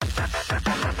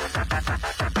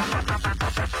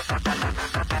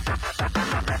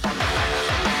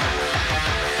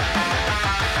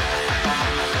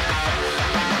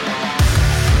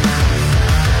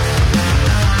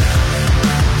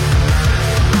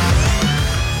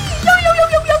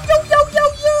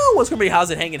everybody?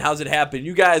 How's it hanging? How's it happen?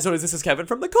 You guys know this is Kevin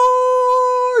from the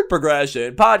Chord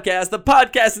Progression Podcast, the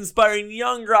podcast inspiring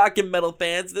young rock and metal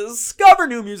fans to discover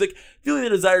new music, feeling the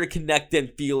desire to connect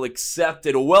and feel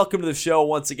accepted. Welcome to the show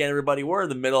once again, everybody. We're in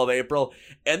the middle of April,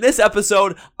 and this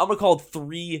episode, I'm going to call it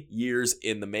 3 years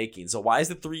in the making. So why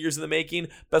is it 3 years in the making?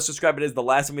 Best describe it as the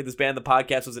last time we made this band, the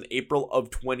podcast, was in April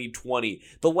of 2020.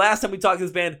 The last time we talked to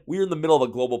this band, we were in the middle of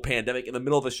a global pandemic, in the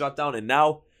middle of a shutdown, and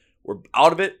now we're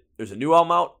out of it. There's a new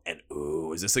album out, and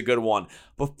ooh, is this a good one?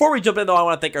 Before we jump in, though, I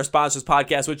want to thank our sponsors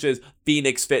podcast, which is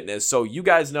Phoenix Fitness. So you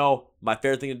guys know my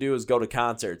favorite thing to do is go to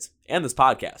concerts and this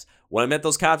podcast. When I'm at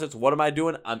those concerts, what am I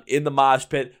doing? I'm in the mosh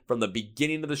pit from the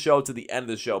beginning of the show to the end of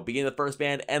the show, beginning of the first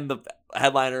band and the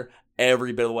headliner,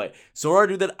 every bit of the way. So in order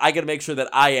to do that, I got to make sure that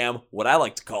I am what I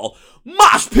like to call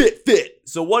mosh pit fit.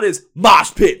 So what is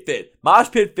mosh pit fit? Mosh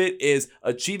pit fit is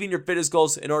achieving your fitness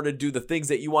goals in order to do the things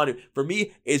that you want to. For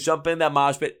me, it's jump in that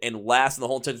mosh pit and last in the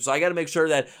whole time. So I got to make sure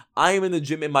that I am in the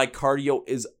gym and my cardio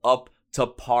is up to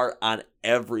par on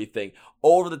everything,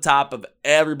 over the top of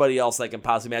everybody else I can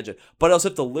possibly imagine. But I also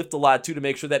have to lift a lot too to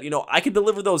make sure that, I can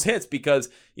deliver those hits because,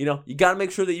 you got to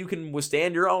make sure that you can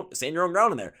stand your own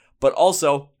ground in there. But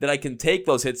also that I can take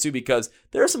those hits too, because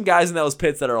there are some guys in those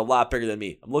pits that are a lot bigger than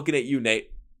me. I'm looking at you,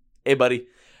 Nate. Hey, buddy.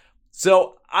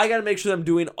 So I got to make sure that I'm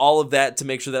doing all of that to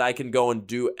make sure that I can go and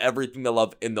do everything I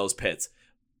love in those pits.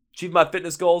 Achieve my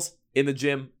fitness goals in the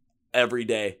gym every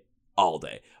day, all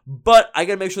day. But I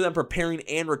got to make sure that I'm preparing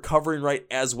and recovering right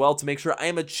as well to make sure I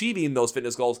am achieving those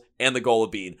fitness goals and the goal of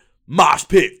being mosh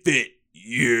pit fit.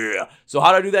 Yeah. So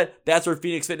how do I do that? That's where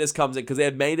Phoenix Fitness comes in, because they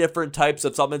have many different types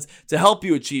of supplements to help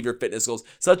you achieve your fitness goals,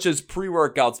 such as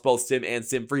pre-workouts, both stim and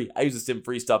stim-free. I use the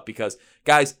stim-free stuff because,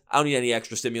 guys, I don't need any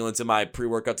extra stimulants in my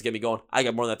pre-workout to get me going. I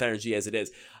got more than enough energy as it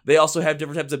is. They also have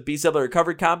different types of B-cell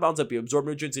recovery compounds that help you absorb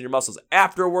nutrients in your muscles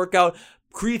after a workout.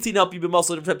 Creatine help you build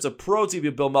muscle, different types of protein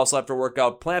you build muscle after a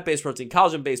workout, plant-based protein,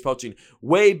 collagen-based protein,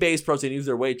 whey-based protein, use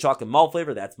their whey chocolate malt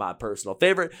flavor. That's my personal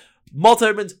favorite.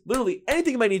 Multivitamins, literally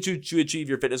anything you might need to achieve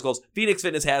your fitness goals, Phoenix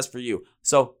Fitness has for you.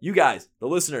 So you guys, the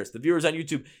listeners, the viewers on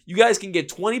YouTube, you guys can get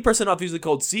 20% off using the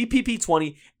code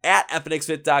CPP20 at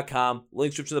fnxfit.com.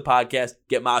 Link description to the podcast.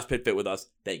 Get Mosh Pit Fit with us.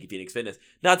 Thank you, Phoenix Fitness.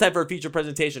 Now time for a feature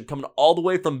presentation coming all the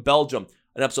way from Belgium.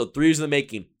 An episode 3 years in the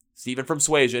making. Steven from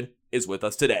Suasion is with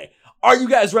us today. Are you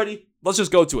guys ready? Let's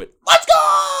just go to it. Let's go!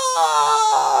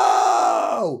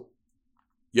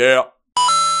 Yeah.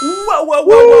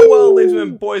 Well, ladies and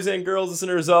gentlemen, boys and girls,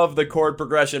 listeners of the Chord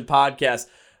Progression Podcast.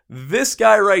 This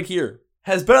guy right here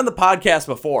has been on the podcast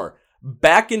before.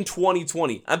 Back in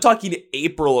 2020, I'm talking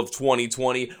April of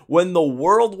 2020, when the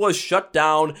world was shut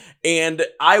down and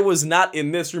I was not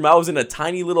in this room. I was in a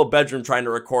tiny little bedroom trying to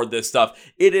record this stuff.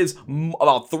 It is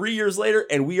about 3 years later,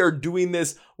 and we are doing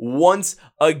this once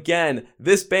again.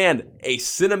 This band, a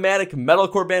cinematic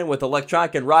metalcore band with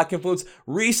electronic and rock influence,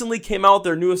 recently came out with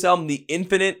their newest album, The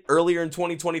Infinite, earlier in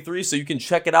 2023, so you can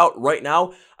check it out right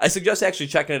now. I suggest actually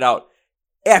checking it out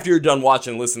after you're done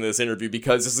watching and listening to this interview,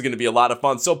 because this is going to be a lot of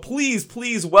fun. So please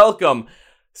welcome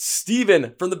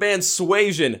Steven from the band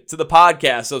Suasion to the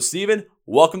podcast. So Steven,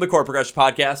 welcome to the Chord Progression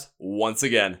Podcast once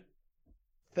again.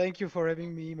 Thank you for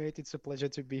having me, mate. It's a pleasure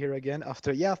to be here again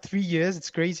after 3 years.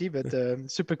 It's crazy, but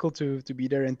super cool to be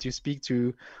there and to speak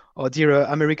to our dear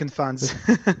American fans.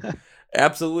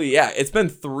 Absolutely, yeah. It's been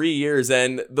 3 years,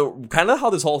 and the kind of how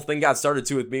this whole thing got started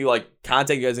too with me, like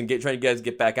contacting you guys and trying to get you guys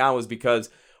get back on, was because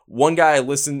one guy I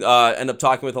listened, end up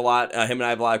talking with a lot. Him and I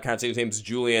have a lot of conversations. His name's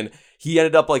Julian. He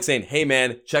ended up saying, "Hey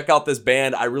man, check out this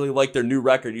band. I really like their new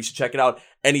record. You should check it out."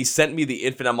 And he sent me The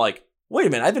Infinite. I'm like, wait a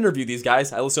minute, I've interviewed these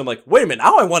guys. I listen to him like, wait a minute,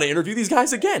 now I want to interview these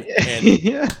guys again. And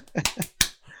Yeah.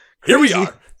 here we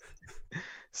are.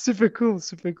 Super cool.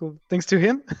 Thanks to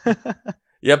him.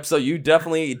 Yep, so you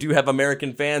definitely do have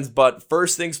American fans, but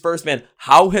first things first, man,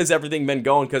 how has everything been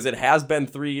going? Because it has been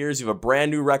 3 years. You have a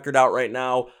brand new record out right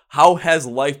now. How has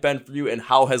life been for you, and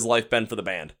how has life been for the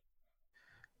band?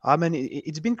 I mean,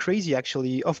 it's been crazy,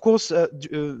 actually. Of course,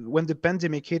 when the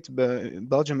pandemic hit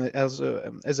Belgium, as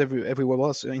everywhere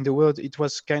else in the world, it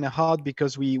was kind of hard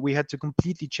because we had to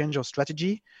completely change our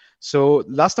strategy. So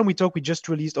last time we talked, we just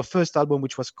released our first album,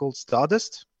 which was called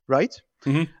Stardust, right?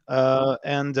 Mm-hmm.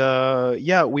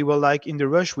 We were in the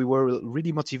rush. We were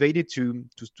really motivated to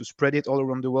spread it all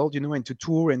around the world, and to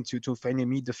tour and to finally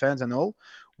meet the fans and all.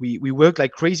 We worked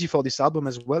like crazy for this album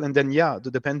as well. And then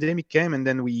the pandemic came, and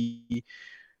then we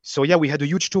had a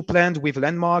huge tour planned with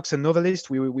Landmarks and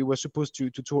Novelist. We were supposed to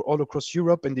tour all across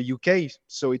Europe and the UK.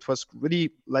 So it was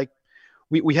really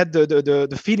we had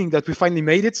the feeling that we finally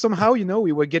made it somehow.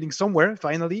 We were getting somewhere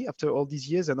finally after all these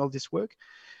years and all this work.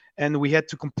 and we had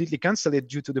to completely cancel it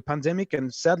due to the pandemic.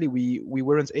 And sadly, we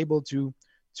weren't able to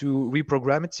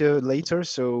reprogram it later.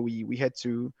 So we had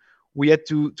to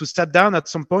sat down at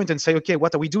some point and say, okay,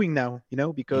 what are we doing now?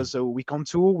 Because we can't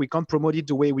tour, we can't promote it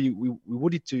the way we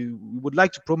would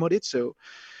like to promote it.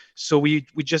 So we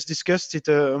just discussed it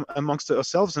amongst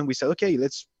ourselves, and we said, okay,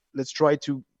 let's try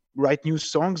to write new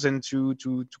songs and to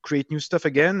create new stuff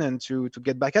again, and to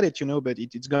get back at it. But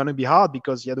it's gonna be hard,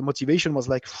 because the motivation was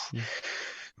like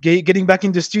getting back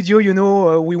in the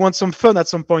studio. We want some fun at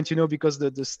some point, because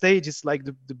the stage is like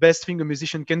the best thing a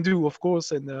musician can do, of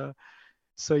course. And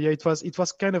so it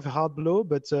was kind of a hard blow.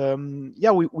 But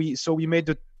we made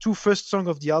the two first songs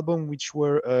of the album, which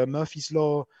were Murphy's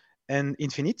Law and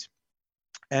Infinite.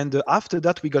 And after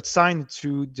that, we got signed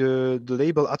to the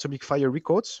label Atomic Fire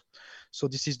Records. So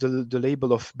this is the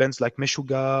label of bands like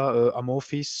Meshuggah,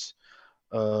 Amorphis.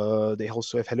 They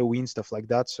also have Halloween, stuff like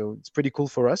that. So it's pretty cool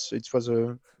for us. It was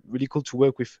really cool to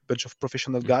work with a bunch of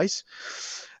professional guys.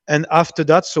 And after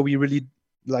that, so we really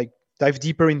dive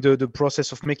deeper into the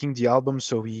process of making the album.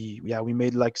 So we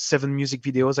made like 7 music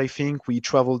videos, I think. We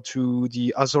traveled to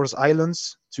the Azores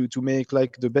Islands to make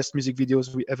like the best music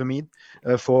videos we ever made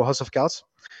for House of Cards.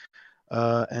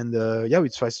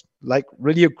 It was like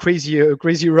really a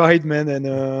crazy ride, man.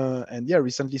 And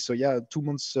recently, so 2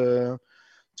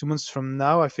 months from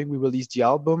now, I think we released the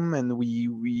album, and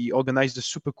we organized a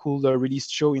super cool release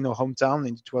show in our hometown,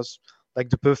 and it was like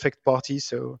the perfect party.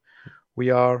 So we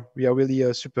are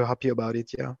really super happy about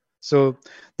it. Yeah. So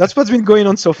that's what's been going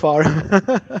on so far.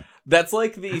 That's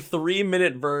like the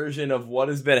 3-minute version of what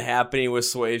has been happening with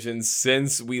Suasion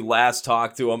since we last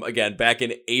talked to him, again, back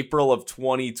in April of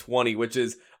 2020, which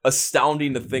is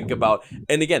astounding to think about.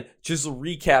 And again, just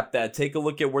recap that. Take a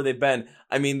look at where they've been.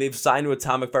 I mean, they've signed to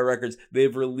Atomic Fire Records.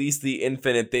 They've released The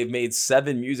Infinite. They've made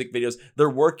 7 music videos. They're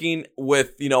working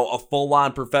with, a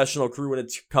full-on professional crew when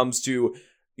it comes to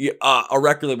a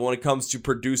record label, when it comes to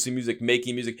producing music,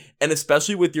 making music, and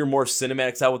especially with your more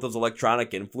cinematic side with those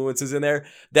electronic influences in there.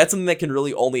 That's something that can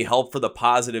really only help for the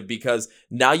positive, because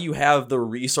now you have the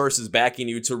resources backing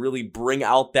you to really bring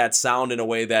out that sound in a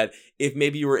way that if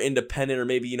maybe you were independent, or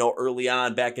maybe, early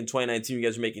on back in 2019, you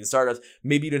guys were making startups,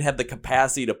 maybe you didn't have the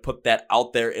capacity to put that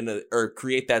out there or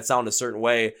create that sound a certain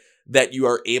way that you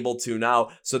are able to now,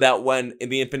 so that when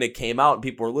The Infinite came out and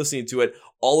people were listening to it,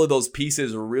 all of those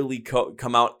pieces really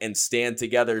come out and stand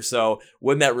together. So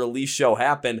when that release show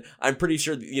happened, I'm pretty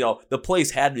sure, the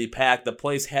place had to be packed. The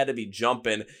place had to be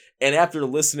jumping. And after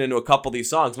listening to a couple of these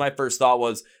songs, my first thought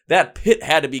was that pit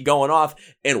had to be going off.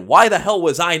 And why the hell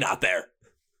was I not there?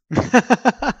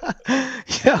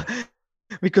 Yeah.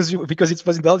 Because it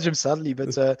was in Belgium, sadly.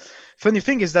 But funny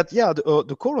thing is that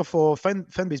the core of our fan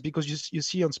base, because you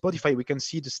see on Spotify, we can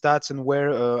see the stats and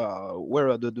where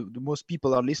the most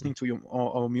people are listening to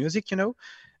our music,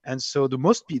 and so the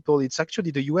most people, it's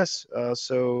actually the US.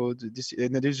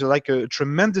 There's like a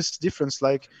tremendous difference.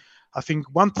 Like I think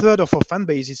 1/3 of our fan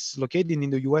base is located in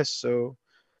the US. So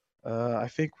I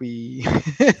think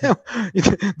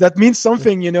that means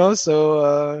something,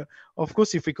 So of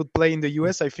course, if we could play in the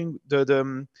US, I think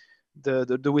the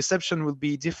reception will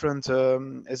be different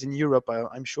as in Europe,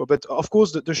 I'm sure. But of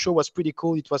course, the show was pretty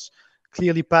cool. It was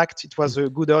clearly packed. It was a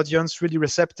good audience, really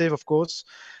receptive, of course,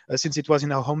 since it was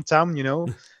in our hometown,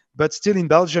 But still, in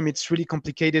Belgium, it's really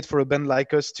complicated for a band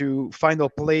like us to find our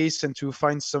place and to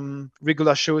find some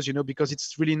regular shows, because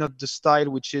it's really not the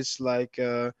style which is like.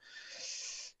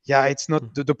 It's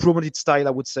not the promoted style,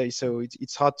 I would say. So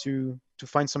it's hard to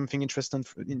find something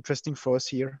interesting for us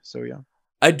here. So yeah.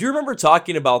 I do remember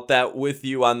talking about that with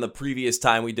you on the previous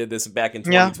time we did this back in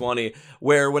 2020,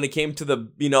 where when it came to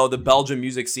the Belgian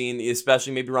music scene,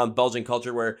 especially maybe around Belgian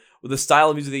culture, where the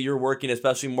style of music that you're working,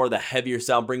 especially more the heavier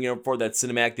sound, bringing up for that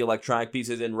cinematic, the electronic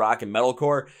pieces in rock and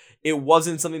metalcore, it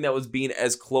wasn't something that was being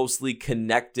as closely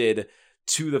connected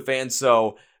to the fans.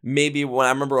 So maybe when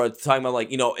I remember talking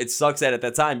about it sucks that at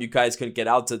that time you guys couldn't get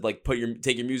out to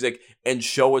take your music and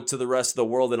show it to the rest of the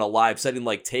world in a live setting,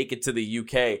 take it to the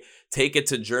UK, take it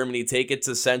to Germany, take it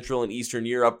to Central and Eastern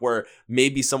Europe, where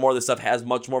maybe some more of the stuff has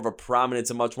much more of a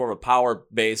prominence and much more of a power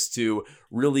base to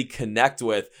really connect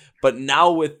with. But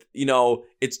now with,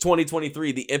 it's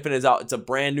 2023, The Infinite is out, it's a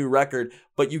brand new record,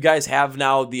 but you guys have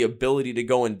now the ability to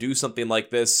go and do something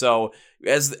like this. So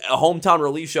as a hometown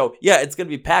release show, it's going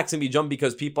to be packed, it's going to be jumping,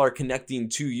 because people are connecting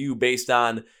to you based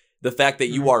on the fact that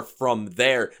you are from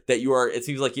there, that you are, it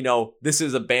seems like, this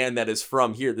is a band that is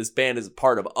from here. This band is a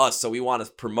part of us. So we want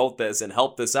to promote this and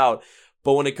help this out.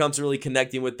 But when it comes to really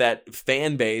connecting with that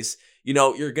fan base,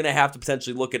 you're going to have to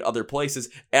potentially look at other places,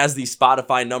 as these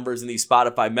Spotify numbers and these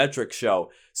Spotify metrics show.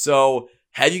 So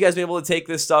Have you guys been able to take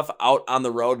this stuff out on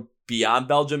the road beyond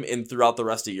Belgium and throughout the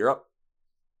rest of Europe?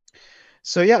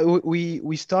 So yeah,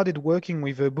 we started working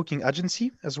with a booking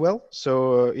agency as well.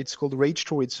 So it's called Rage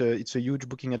Tour. It's a huge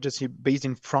booking agency based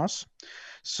in France.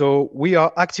 So we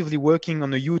are actively working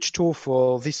on a huge tour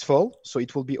for this fall. So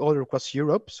it will be all across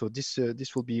Europe. So this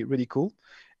will be really cool,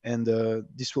 and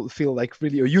this will feel like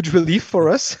really a huge relief for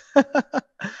us.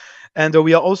 And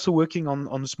we are also working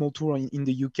on a small tour in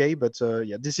the UK. But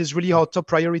yeah, this is really our top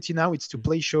priority now. It's to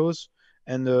play shows.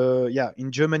 And yeah,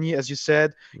 in Germany, as you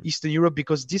said, Eastern Europe,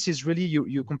 because this is really,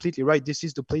 you're completely right. This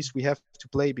is the place we have to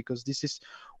play, because this is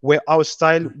where our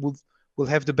style will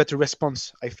have the better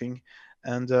response, I think.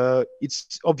 And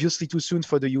it's obviously too soon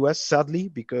for the US, sadly,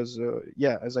 because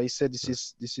yeah, as I said,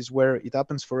 this is where it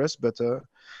happens for us. But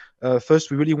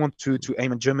first, we really want to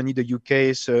aim at Germany, the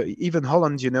UK, so even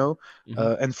Holland,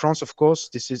 and France, of course.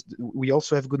 We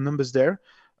also have good numbers there.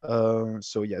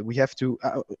 So yeah, we have to.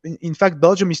 In fact,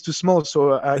 Belgium is too small,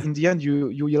 so in the end,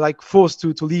 you're like forced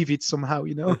to leave it somehow,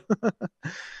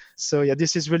 So yeah,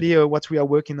 this is really what we are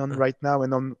working on right now,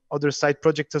 and on other side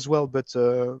projects as well. But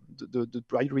the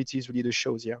priority is really the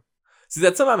shows. Yeah. See,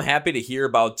 that's something I'm happy to hear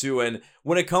about too. And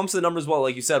when it comes to the numbers, well,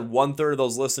 like you said, 1/3 of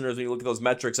those listeners, when you look at those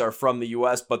metrics, are from the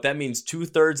US, but that means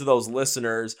 2/3 of those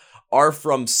listeners are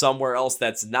from somewhere else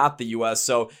that's not the US.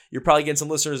 So you're probably getting some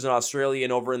listeners in Australia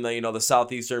and over in the, the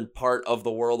southeastern part of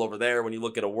the world over there when you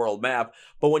look at a world map.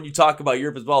 But when you talk about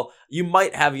Europe as well, you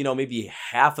might have, maybe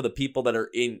half of the people that are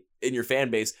in your fan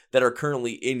base that are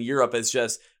currently in Europe. It's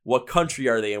just what country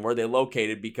are they in, where are they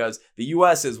located? Because the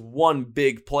US is one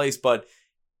big place, but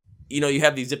you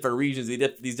have these different regions,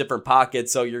 these different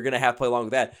pockets, so you're going to have to play along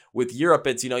with that. With Europe,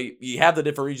 it's, you have the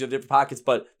different regions, different pockets,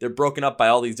 but they're broken up by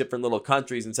all these different little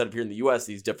countries instead of here in the U.S.,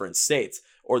 these different states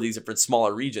or these different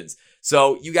smaller regions.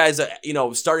 So you guys,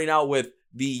 starting out with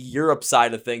the Europe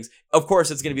side of things, of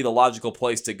course, it's going to be the logical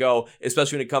place to go,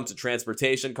 especially when it comes to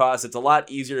transportation costs. It's a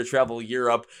lot easier to travel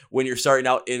Europe when you're starting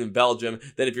out in Belgium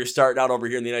than if you're starting out over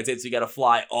here in the United States. So you got to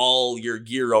fly all your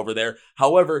gear over there.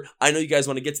 However, I know you guys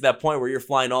want to get to that point where you're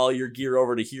flying all your gear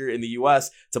over to here in the US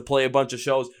to play a bunch of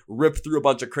shows, rip through a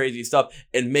bunch of crazy stuff,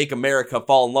 and make America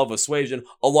fall in love with Suasion,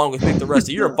 along with make the rest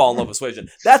of Europe fall in love with Suasion.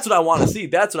 That's what I want to see.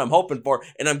 That's what I'm hoping for.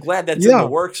 And I'm glad that's in the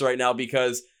works right now,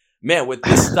 because man, with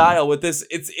this style, with this,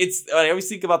 it's. I always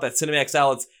think about that cinematic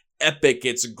style. It's epic.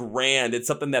 It's grand. It's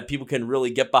something that people can really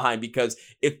get behind, because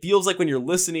it feels like when you're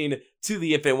listening to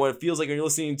The Infant, when it feels like when you're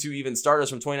listening to even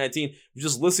Stardust from 2019, you're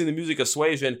just listening to the music of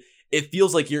Suasion, it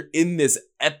feels like you're in this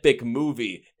epic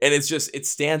movie, and it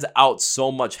stands out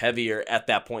so much heavier at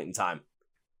that point in time.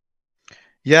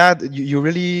 Yeah, you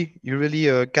really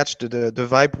catch the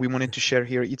vibe we wanted to share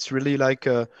here. It's really like.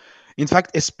 In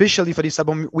fact, especially for this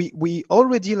album, we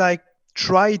already like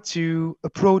try to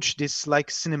approach this like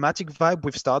cinematic vibe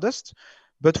with Stardust,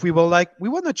 but we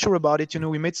were not sure about it.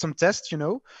 We made some tests,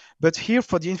 but here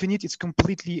for the Infinite, it's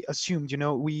completely assumed.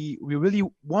 We really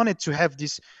wanted to have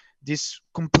this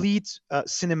complete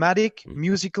cinematic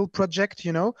musical project.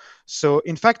 So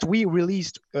in fact, we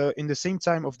released in the same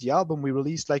time of the album, we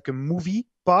released like a movie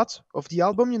part of the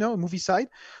album, a movie side.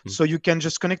 So you can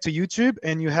just connect to YouTube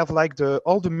and you have like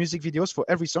all the music videos for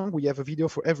every song. We have a video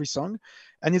for every song,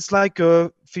 and it's like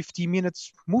a 50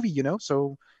 minutes movie,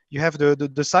 so you have a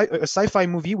sci-fi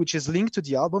movie which is linked to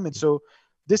the album. And so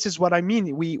this is what I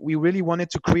mean. We really wanted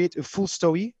to create a full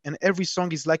story, and every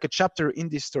song is like a chapter in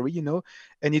this story,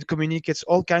 and it communicates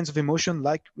all kinds of emotion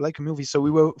like a movie. So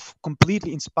we were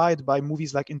completely inspired by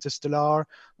movies like Interstellar,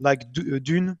 like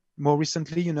Dune more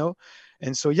recently,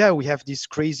 And so yeah, we have this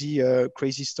crazy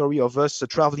story of us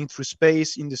traveling through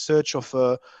space in the search of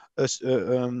a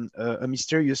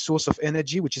mysterious source of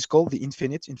energy, which is called the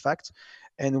Infinite, in fact.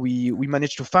 And we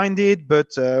managed to find it, but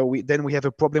then we have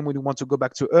a problem when we want to go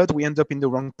back to Earth. We end up in the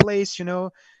wrong place,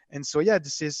 And so yeah,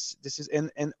 this is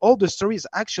and all the stories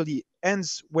actually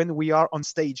ends when we are on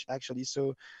stage, actually.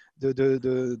 So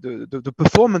the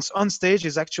performance on stage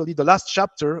is actually the last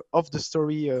chapter of the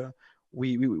story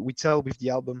we tell with the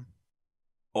album.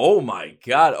 Oh my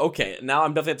God. Okay. Now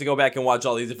I'm definitely have to go back and watch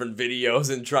all these different videos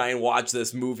and try and watch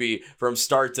this movie from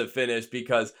start to finish,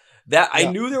 because I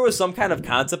knew there was some kind of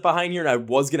concept behind here, and I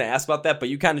was going to ask about that, but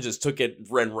you kind of just took it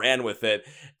and ran with it.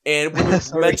 And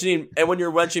when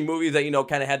you're mentioning movies that,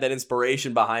 kind of had that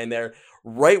inspiration behind there,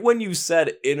 right when you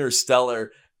said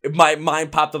Interstellar, my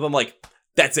mind popped up. I'm like,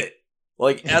 that's it.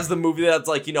 Like, as the movie that's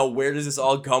like, where does this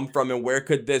all come from, and where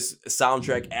could this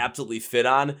soundtrack absolutely fit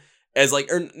on? As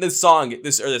like, or this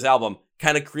album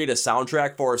kind of create a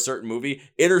soundtrack for a certain movie.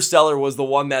 Interstellar was the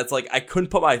one that's like, I couldn't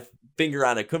put my finger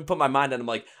on it, couldn't put my mind on it. I'm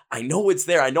like, I know it's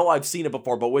there. I know I've seen it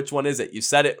before, but which one is it? You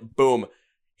said it, boom.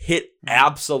 hit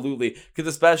absolutely. Because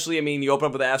especially, I mean, you open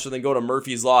up with Astro, then go to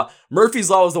Murphy's Law. Murphy's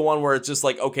Law is the one where it's just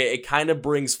like, okay, it kind of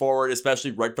brings forward, especially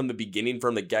right from the beginning,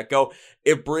 from the get-go,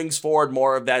 it brings forward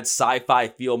more of that sci-fi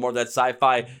feel, more of that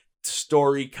sci-fi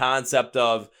story concept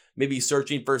of maybe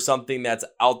searching for something that's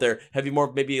out there, having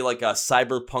more maybe like a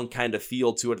cyberpunk kind of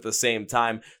feel to it at the same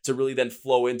time, to really then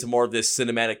flow into more of this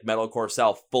cinematic metalcore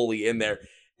style fully in there,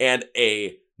 and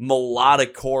a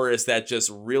melodic chorus that just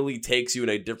really takes you in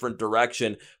a different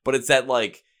direction. But it's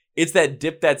that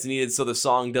dip that's needed so the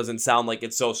song doesn't sound like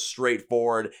it's so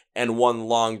straightforward and one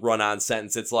long run-on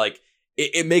sentence. It's like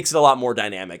it makes it a lot more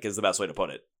dynamic, is the best way to put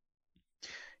it.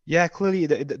 Yeah, clearly,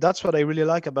 that's what I really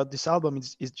like about this album.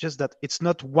 It's just that it's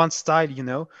not one style,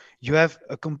 You have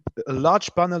a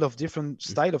large panel of different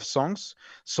style of songs.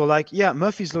 So, like, yeah,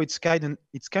 Murphy's Law, it's kind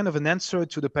of an answer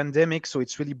to the pandemic. So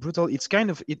it's really brutal. It's kind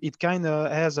of it kind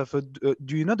of has of a.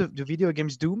 Do you know the video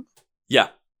games Doom? Yeah.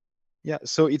 Yeah.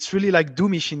 So it's really like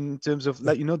Doomish in terms of,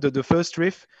 like, the first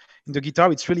riff in the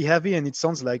guitar. It's really heavy and it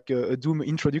sounds like a Doom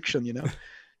introduction.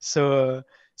 So.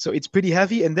 So it's pretty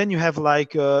heavy, and then you have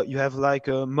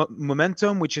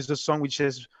Momentum, which is a song which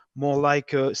has more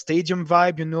like a stadium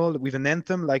vibe, with an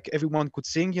anthem like everyone could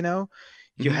sing.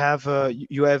 You have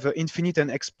Infinite and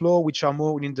Explore, which are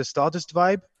more in the Stardust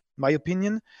vibe, my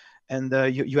opinion, and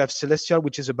you have Celestial,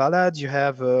 which is a ballad. You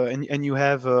have and you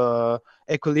have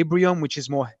Equilibrium, which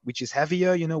is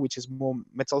heavier, which is more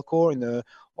metalcore, and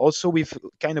also with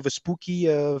kind of a spooky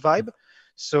vibe.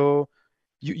 So.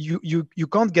 You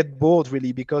can't get bored,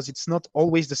 really, because it's not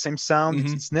always the same sound.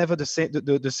 It's never the same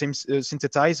the same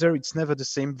synthesizer. It's never the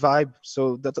same vibe.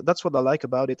 So that's what I like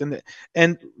about it.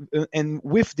 And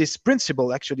with this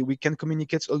principle, actually, we can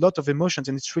communicate a lot of emotions,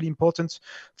 and it's really important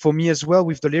for me as well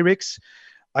with the lyrics.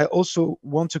 I also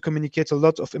want to communicate a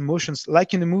lot of emotions,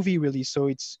 like in a movie, really. So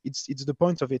it's the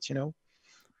point of it.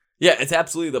 Yeah, it's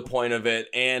absolutely the point of it.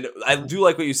 And I do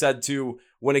like what you said, too,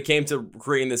 when it came to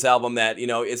creating this album, that,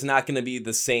 it's not going to be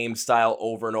the same style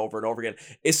over and over and over again,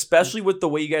 especially with the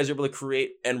way you guys are able to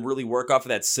create and really work off of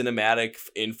that cinematic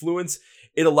influence.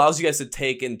 It allows you guys to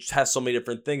take and test so many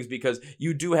different things, because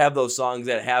you do have those songs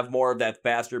that have more of that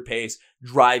faster pace,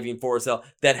 driving force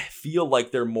that feel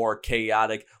like they're more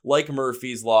chaotic, like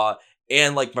Murphy's Law.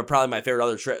 And like probably my favorite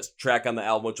other track on the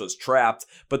album, which was Trapped.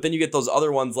 But then you get those other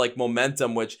ones like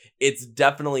Momentum, which it's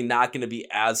definitely not going to be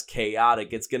as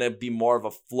chaotic. It's going to be more of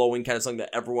a flowing kind of song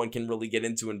that everyone can really get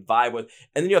into and vibe with.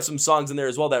 And then you have some songs in there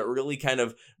as well that really kind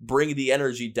of bring the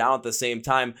energy down at the same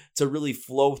time to really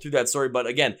flow through that story. But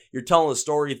again, you're telling a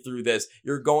story through this.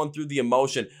 You're going through the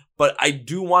emotion. But I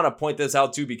do want to point this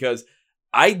out too, because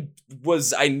I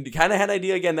kind of had an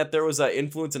idea again that there was an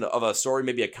influence of a story,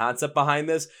 maybe a concept behind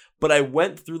this, but I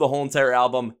went through the whole entire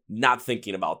album not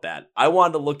thinking about that. I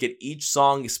wanted to look at each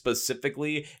song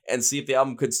specifically and see if the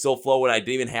album could still flow when I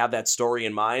didn't even have that story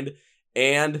in mind.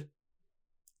 And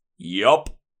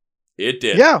yup, it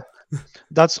did. Yeah.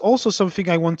 That's also something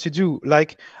I want to do.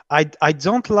 Like, I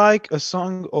don't like a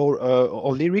song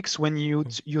or lyrics when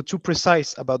you're too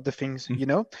precise about the things,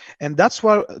 and that's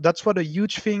what a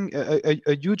huge thing,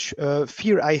 a huge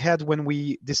fear I had when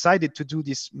we decided to do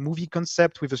this movie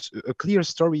concept with a clear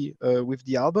story with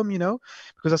the album,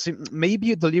 because I said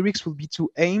maybe the lyrics will be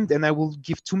too aimed and I will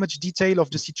give too much detail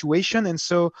of the situation, and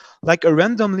so like a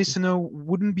random listener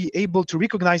wouldn't be able to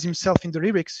recognize himself in the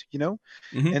lyrics,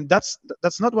 and that's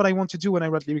not what I want to do when I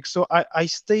write lyrics. So I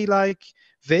stay like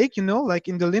vague, like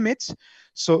in the limit.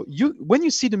 So when you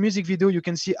see the music video, you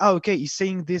can see, okay, he's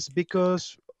saying this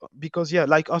because yeah,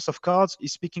 like House of Cards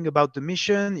is speaking about the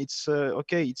mission. It's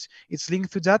okay, it's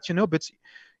linked to that, but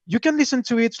you can listen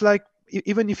to it like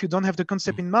even if you don't have the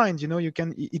concept in mind,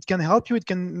 it can help you, it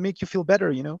can make you feel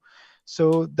better,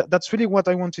 So that's really what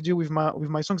I want to do with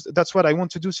my songs. That's what I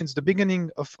want to do since the beginning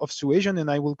of Suasion, and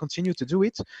I will continue to do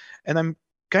it. And I'm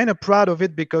kind of proud of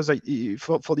it because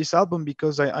for this album,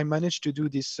 because I managed to do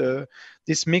this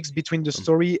mix between the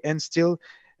story and still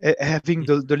having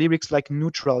the lyrics like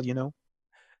neutral,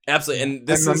 Absolutely. Yeah. And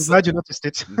this I'm is glad you noticed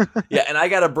it. Yeah, and I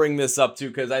got to bring this up too,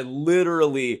 because I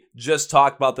literally just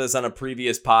talked about this on a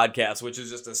previous podcast, which is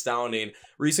just astounding.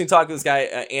 Recently talked to this guy,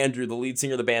 Andrew, the lead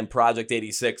singer of the band Project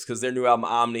 86, because their new album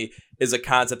Omni is a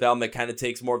concept album that kind of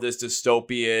takes more of this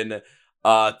dystopian,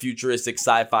 futuristic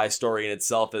sci-fi story in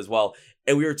itself as well.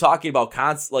 And we were talking about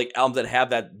like albums that have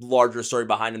that larger story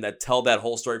behind them, that tell that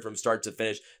whole story from start to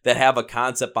finish, that have a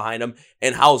concept behind them,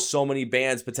 and how so many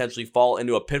bands potentially fall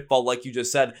into a pitfall, like you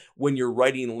just said, when you're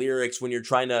writing lyrics, when you're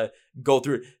trying to go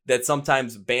through it, that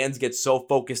sometimes bands get so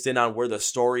focused in on where the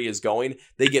story is going,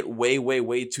 they get way, way,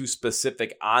 way too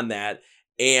specific on that.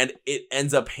 and it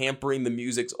ends up hampering the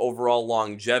music's overall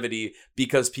longevity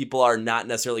because people are not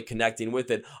necessarily connecting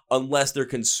with it unless they're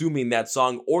consuming that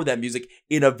song or that music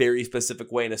in a very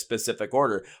specific way, in a specific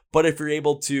order. But if you're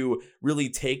able to really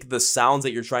take the sounds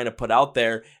that you're trying to put out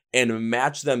there and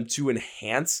match them to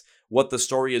enhance what the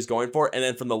story is going for, and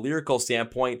then from the lyrical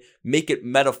standpoint, make it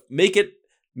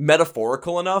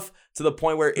metaphorical enough to the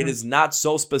point where it is not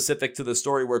so specific to the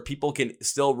story, where people can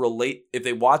still relate. If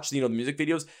they watch, the music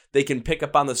videos, they can pick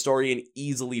up on the story and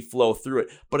easily flow through it.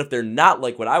 But if they're not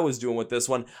like what I was doing with this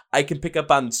one, I can pick up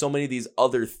on so many of these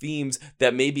other themes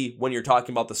that maybe when you're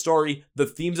talking about the story, the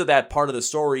themes of that part of the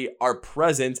story are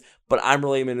present, but I'm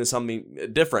relating into something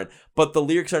different. But the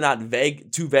lyrics are not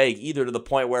too vague either, to the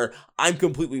point where I'm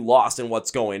completely lost in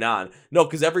what's going on. No,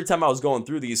 because every time I was going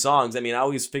through these songs, I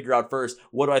always figure out first,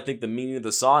 what do I think the meaning of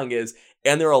the song is?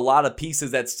 And there are a lot of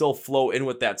pieces that still flow in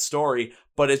with that story,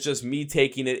 but it's just me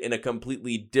taking it in a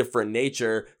completely different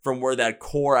nature from where that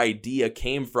core idea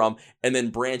came from, and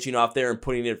then branching off there and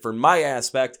putting it, from my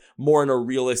aspect, more in a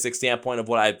realistic standpoint of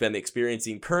what I've been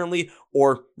experiencing currently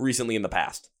or recently in the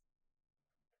past.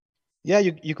 Yeah,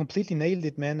 you completely nailed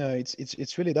it, man.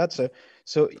 It's really that.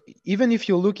 So even if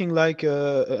you're looking like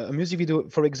a music video,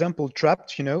 for example,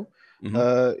 Trapped,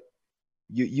 uh,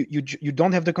 you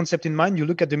don't have the concept in mind. You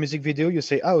look at the music video, you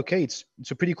say, oh, okay, it's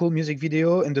a pretty cool music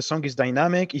video, and the song is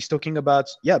dynamic. He's talking about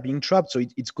being trapped. So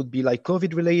it could be like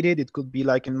COVID related. It could be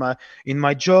like in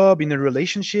my job, in a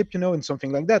relationship, and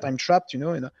something like that. I'm trapped,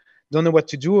 and don't know what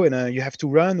to do, and you have to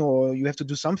run or you have to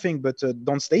do something, but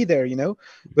don't stay there,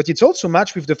 But it's also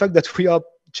matched with the fact that we are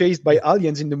chased by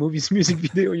aliens in the movie's music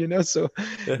video, So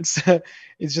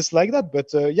it's just like that.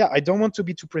 But I don't want to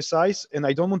be too precise, and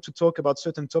I don't want to talk about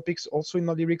certain topics also in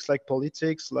my lyrics, like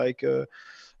politics, like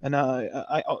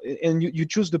and you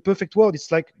choose the perfect word.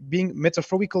 It's like being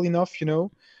metaphorical enough,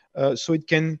 so it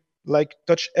can like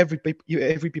touch every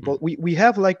people. We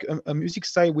have like a music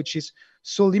style which is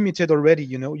so limited already.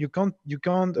 You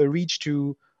can't reach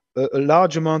to a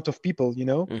large amount of people.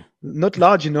 Not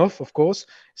large enough, of course.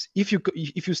 If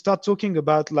you start talking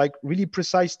about like really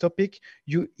precise topic,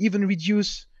 you even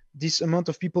reduce this amount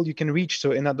of people you can reach.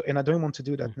 So and I don't want to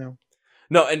do that now.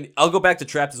 No, and I'll go back to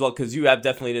Trapped as well, because you have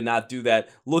definitely did not do that.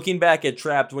 Looking back at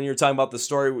Trapped, when you're talking about the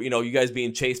story, you guys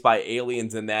being chased by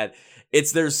aliens and that,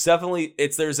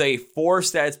 there's a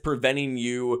force that's preventing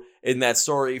you in that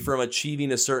story from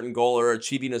achieving a certain goal or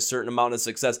achieving a certain amount of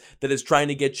success that is trying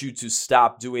to get you to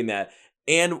stop doing that.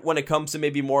 And when it comes to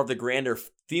maybe more of the grander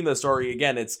theme of the story,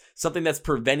 again, it's something that's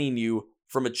preventing you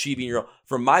from achieving your.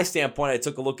 From my standpoint, I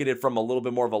took a look at it from a little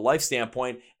bit more of a life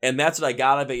standpoint, and that's what I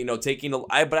got out of it.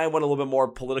 But I went a little bit more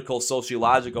political,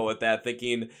 sociological with that,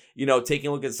 thinking, taking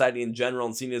a look at society in general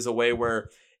and seeing it as a way where,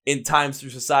 in times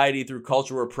through society, through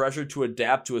culture, we're pressured to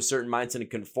adapt to a certain mindset and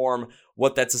conform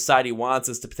what that society wants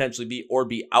us to potentially be, or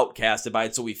be outcasted by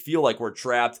it. So we feel like we're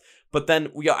trapped. But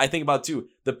then I think about too,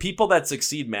 the people that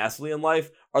succeed massively in life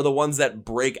are the ones that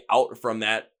break out from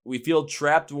that. We feel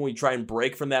trapped when we try and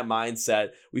break from that mindset.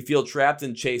 We feel trapped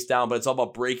and chased down, but it's all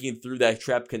about breaking through that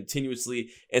trap continuously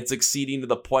and succeeding to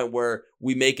the point where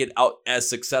we make it out as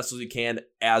successful as we can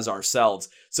as ourselves.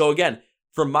 So again,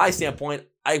 from my standpoint,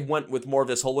 I went with more of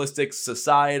this holistic,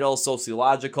 societal,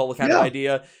 sociological kind of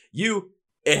idea.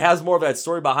 It has more of that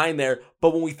story behind there,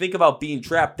 but when we think about being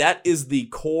trapped, that is the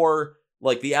core,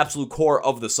 like the absolute core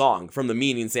of the song, from the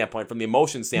meaning standpoint, from the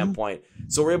emotion standpoint.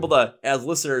 So we're able to, as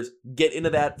listeners, get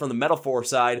into that from the metaphor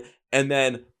side and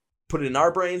then put it in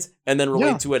our brains and then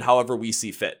relate to it however we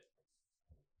see fit.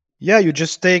 Yeah, you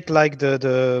just take like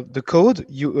the code,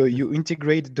 you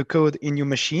integrate the code in your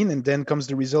machine, and then comes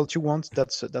the result you want.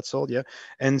 That's all. Yeah,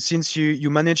 and since you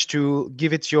manage to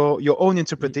give it your own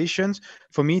interpretations,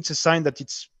 for me it's a sign that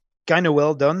it's kind of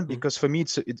well done, because for me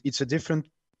it's a different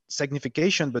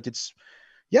signification, but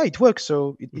it works.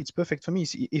 So it's perfect for me.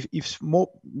 If more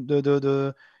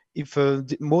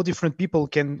more different people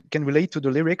can relate to the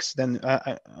lyrics, then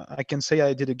I can say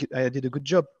I did a good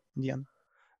job in the end.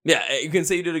 Yeah, you can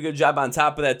say you did a good job on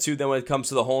top of that too. Then when it comes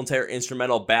to the whole entire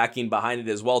instrumental backing behind it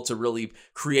as well, to really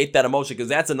create that emotion, because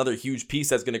that's another huge piece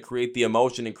that's going to create the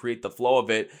emotion and create the flow of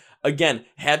it. Again,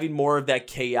 having more of that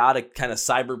chaotic kind of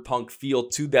cyberpunk feel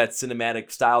to that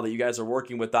cinematic style that you guys are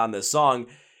working with on this song,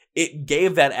 it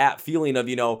gave that feeling of,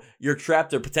 you're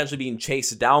trapped or potentially being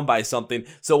chased down by something.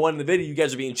 So when in the video you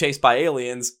guys are being chased by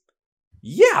aliens,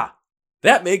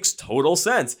 that makes total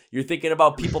sense. You're thinking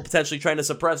about people potentially trying to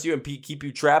suppress you and keep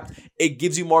you trapped. It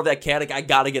gives you more of that chaotic, I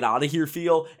gotta get out of here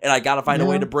feel, and I gotta find a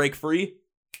way to break free.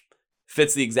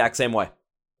 Fits the exact same way.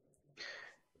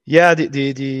 Yeah,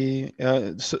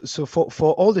 so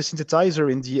for all the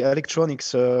synthesizer in the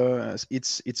electronics,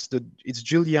 it's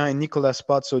Julian and Nicolas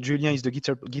Pot. So Julian is the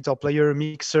guitar player,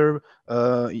 mixer.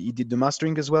 He did the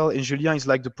mastering as well, and Julian is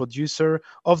like the producer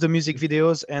of the music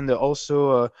videos, and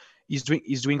also he's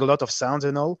doing a lot of sounds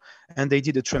and all. And they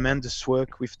did a tremendous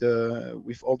work with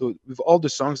all the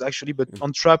songs actually. But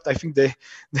on Trapped, I think they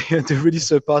they really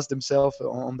surpassed themselves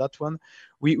on that one.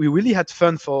 We really had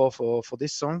fun for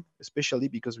this song, especially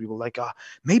because we were like,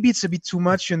 maybe it's a bit too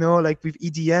much, like with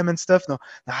EDM and stuff. No,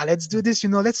 nah, let's do this,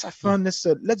 let's have fun.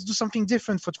 Let's do something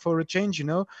different for a change,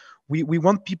 We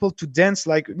want people to dance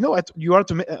like, you are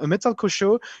to a metalcore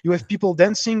show. You have people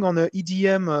dancing on a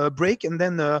EDM break, and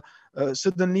then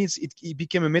suddenly it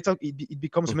became it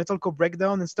becomes metalcore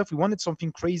breakdown and stuff. We wanted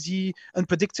something crazy,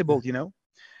 unpredictable.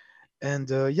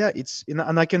 And yeah,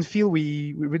 and I can feel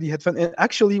we really had fun. And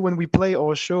actually, when we play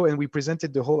our show and we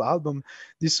presented the whole album,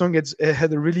 this song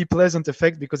had a really pleasant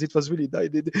effect, because it was really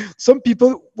some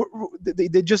people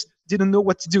they just didn't know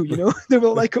what to do. They were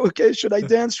like, okay, should I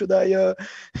dance? Should I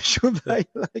should I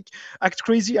like act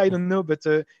crazy? I don't know, but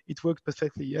it worked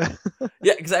perfectly. Yeah.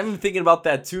 Yeah, because I've been thinking about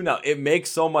that too now. It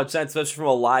makes so much sense, especially from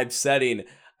a live setting.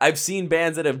 I've seen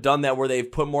bands that have done that where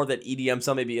they've put more of that EDM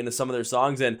sound maybe into some of their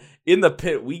songs, and in the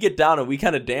pit we get down and we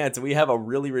kind of dance and we have a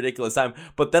really ridiculous time.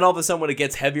 But then all of a sudden when it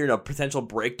gets heavier and a potential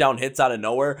breakdown hits out of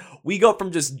nowhere, we go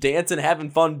from just dancing,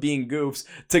 having fun, being goofs,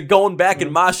 to going back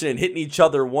and moshing and hitting each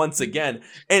other once again.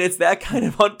 And it's that kind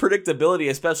of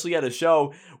unpredictability, especially at a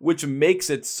show, which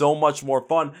makes it so much more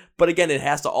fun. But again, it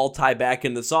has to all tie back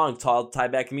in the song, all tie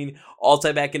back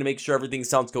in to make sure everything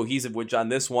sounds cohesive, which on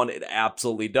this one, it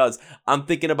absolutely does. I'm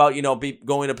thinking about,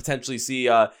 going to potentially see,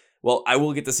 well, I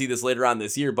will get to see this later on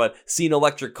this year, but seeing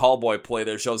Electric Callboy play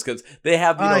their shows, because they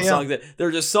have, songs that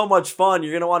they're just so much fun.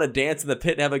 You're going to want to dance in the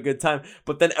pit and have a good time,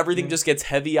 but then everything just gets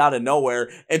heavy out of nowhere,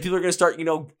 and people are going to start,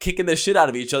 kicking the shit out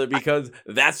of each other, because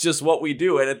that's just what we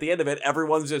do. And at the end of it,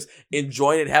 everyone's just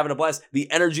enjoying it, having a blast. The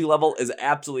energy level is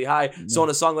absolutely high. So in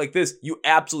a song like this, you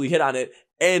absolutely hit on it.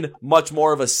 And much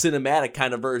more of a cinematic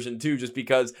kind of version too, just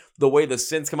because the way the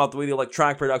synths come out, the way the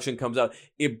electronic production comes out,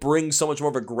 it brings so much more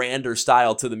of a grander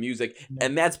style to the music,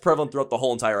 and that's prevalent throughout the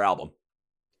whole entire album.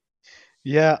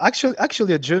 Yeah,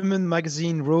 actually, a German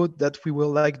magazine wrote that we were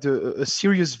like a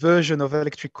serious version of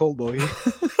Electric Callboy.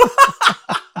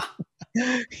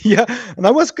 Yeah, and I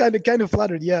was kind of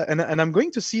flattered. Yeah, and I'm going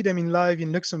to see them in live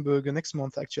in Luxembourg next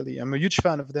month. Actually, I'm a huge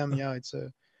fan of them. Yeah, it's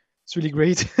really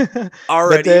great.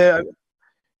 Already. But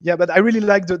yeah, but I really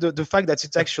like the fact that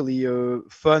it's actually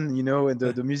fun, and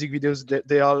the music videos,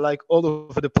 they are like all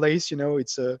over the place.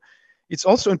 It's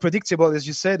also unpredictable, as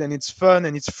you said, and it's fun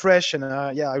and it's fresh, and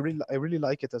yeah, I really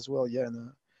like it as well. Yeah.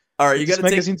 And, all right, you got to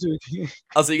magazine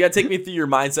Also, you got to take me through your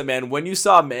mindset, man. When you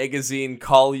saw a magazine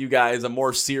call you guys a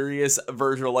more serious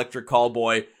version of Electric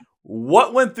Callboy,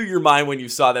 what went through your mind when you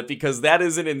saw that? Because that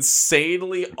is an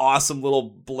insanely awesome little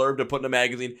blurb to put in a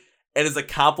magazine, and as a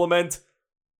compliment,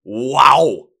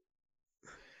 wow.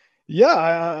 Yeah,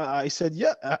 I said,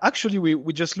 yeah. Actually,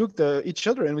 we just looked at each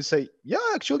other and we say, yeah,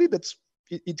 actually,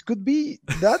 it could be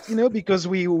that, because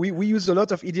we use a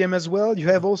lot of EDM as well. You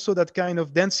have also that kind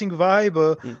of dancing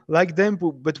vibe, like them,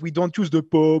 but we don't use the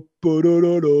pop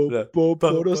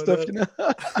stuff,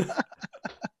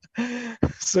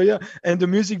 So yeah, and the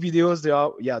music videos,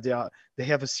 they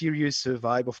have a serious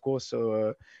vibe, of course.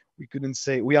 So we couldn't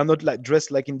say we are not like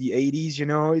dressed like in the 80s,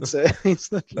 It's it's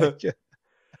not like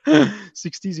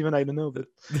 60s even, I don't know, but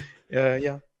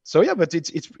yeah. So yeah, but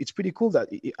it's pretty cool that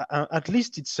at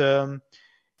least it's an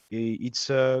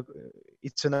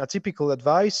atypical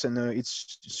advice, and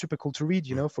it's super cool to read,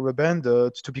 for a band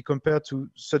to be compared to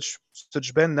such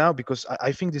band now, because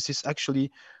I think this is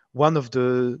actually one of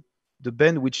the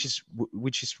band which is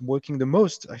working the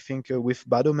most. I think with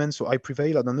Bad Omens, so I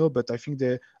Prevail, I don't know, but I think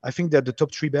they're the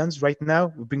top 3 bands right now.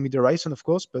 Bring Me the Horizon, of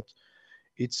course, but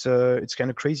it's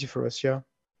kind of crazy for us.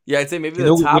 Yeah, I'd say maybe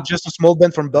we're just a small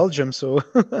band from Belgium, so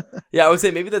yeah, I would say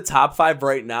maybe the top 5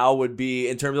 right now would be,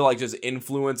 in terms of like just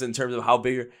influence, in terms of how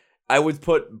big, I would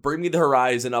put Bring Me the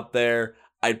Horizon up there.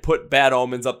 I'd put Bad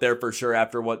Omens up there for sure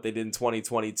after what they did in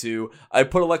 2022.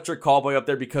 I'd put Electric Callboy up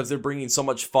there because they're bringing so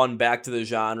much fun back to the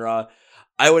genre.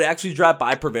 I would actually drop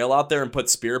I Prevail out there and put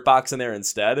Spirit Box in there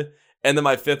instead. And then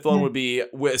my 5th one would be,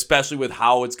 especially with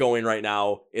how it's going right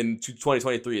now in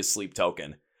 2023, is Sleep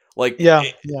Token. Like, yeah.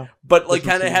 But like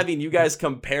kind of having you guys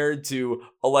compared to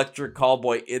Electric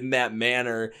Callboy in that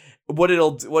manner, what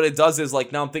it does is,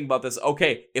 like, now I'm thinking about this.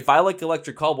 Okay, if I like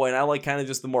Electric Callboy and I like kind of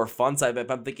just the more fun side, if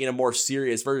I'm thinking a more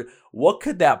serious version, what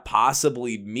could that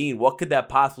possibly mean? What could that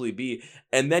possibly be?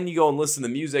 And then you go and listen to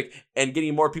music and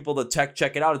getting more people to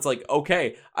check it out. It's like,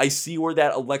 okay, I see where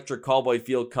that Electric Callboy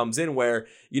feel comes in, where,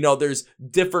 there's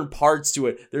different parts to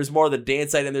it. There's more of the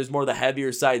dance side and there's more of the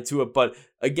heavier side to it. But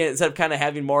again, instead of kind of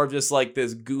having more of just like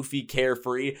this goofy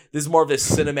carefree, there's more of this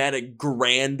cinematic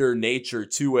grander nature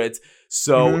to it.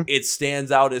 So it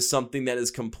stands out as something that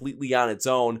is completely on its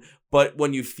own. But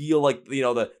when you feel like,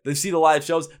 they see the live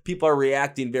shows, people are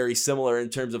reacting very similar in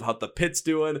terms of how the pit's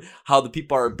doing, how the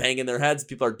people are banging their heads,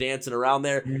 people are dancing around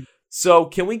there. So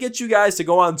can we get you guys to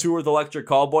go on tour with Electric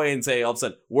Callboy and say, all of a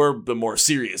sudden, we're the more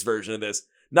serious version of this?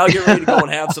 Now get ready to go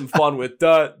and have some fun with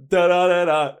da da da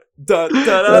da da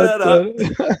da da da.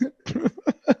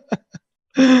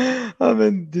 I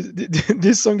mean,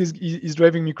 this song is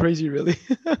driving me crazy, really.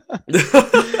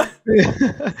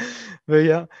 But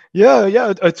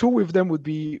yeah. A tour with them would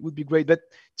be great. But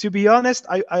to be honest,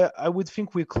 I would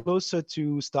think we're closer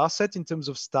to Starset in terms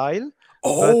of style.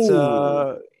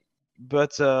 Oh.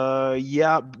 But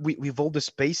yeah, with all the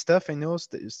space stuff, I know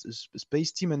the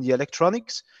space team and the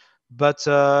electronics. But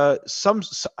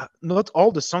not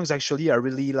all the songs actually are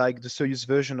really like the serious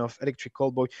version of Electric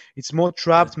Callboy. It's more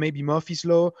trapped, maybe Murphy's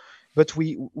Law, but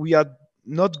we are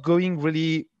not going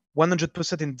really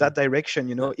 100% in that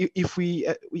direction. If we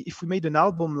made an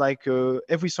album like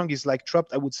every song is like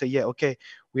trapped, I would say, yeah, okay,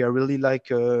 we are really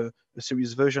like a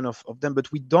serious version of them.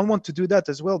 But we don't want to do that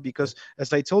as well, because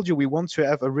as I told you, we want to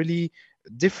have a really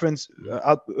different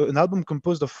an album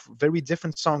composed of very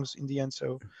different songs in the end.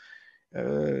 So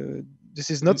this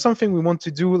is not something we want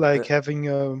to do, like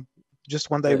having just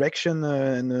one direction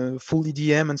and full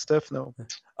EDM and stuff. No,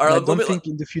 all right, I don't think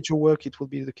in the future work it will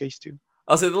be the case too.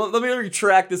 I'll say, let me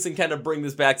retract this and kind of bring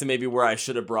this back to maybe where I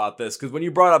should have brought this, because when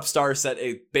you brought up Starset,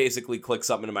 it basically clicked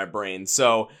something in my brain.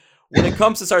 So when it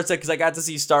comes to Starset, because I got to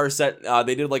see Starset,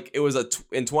 they did like, it was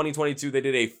in 2022, they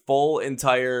did a full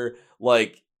entire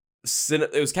like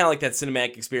it was kind of like that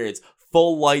cinematic experience,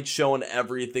 full light show and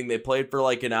everything. They played for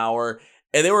like an hour,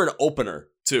 and they were an opener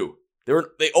too.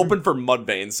 They opened for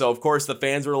Mudvayne, so of course the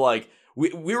fans were like,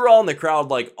 we were all in the crowd,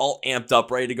 like all amped up,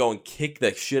 ready to go and kick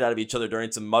the shit out of each other during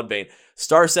some Mudvayne.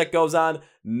 Starset goes on,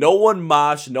 no one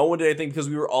moshed, no one did anything, because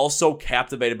we were all so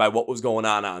captivated by what was going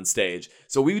on stage.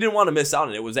 So we didn't want to miss out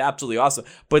on it. It was absolutely awesome.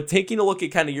 But taking a look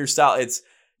at kind of your style, it's,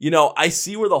 I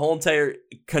see where the whole entire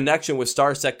connection with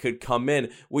Starset could come in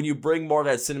when you bring more of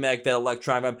that cinematic, that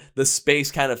electronic vibe, the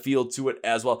space kind of feel to it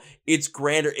as well. It's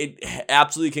grander. It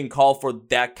absolutely can call for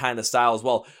that kind of style as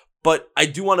well. But I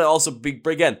do want to also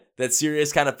bring in that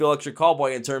serious kind of feel Electric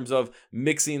Callboy in terms of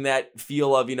mixing that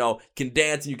feel of, can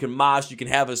dance and you can mosh, you can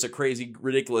have us a crazy,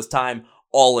 ridiculous time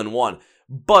all in one.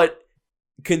 But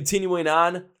continuing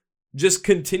on, just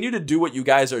continue to do what you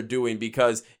guys are doing,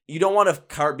 because you don't want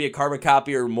to be a carbon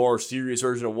copy or more serious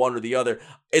version of one or the other.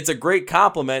 It's a great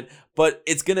compliment, but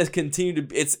it's going to continue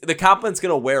to, the compliment's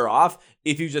going to wear off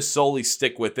if you just solely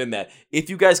stick within that. If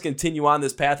you guys continue on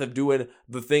this path of doing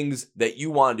the things that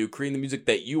you want to do, creating the music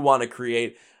that you want to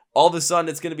create, all of a sudden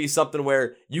it's going to be something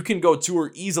where you can go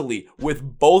tour easily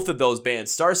with both of those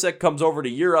bands. Starset comes over to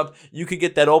Europe, you could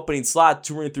get that opening slot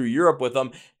touring through Europe with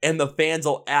them, and the fans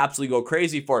will absolutely go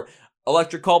crazy for it.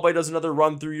 Electric Callboy does another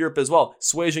run through Europe as well.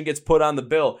 Suasion gets put on the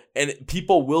bill, and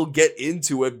people will get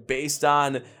into it based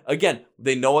on, again,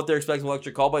 they know what they're expecting from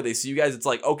Electric Callboy. They see you guys, it's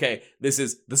like, okay, this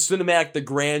is the cinematic, the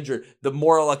grandeur, the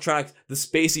more electronic, the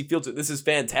spacey feel to it. This is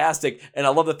fantastic. And I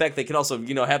love the fact they can also,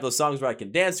 have those songs where I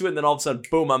can dance to it, and then all of a sudden,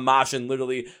 boom, I'm moshing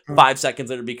literally 5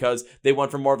 seconds later, because they went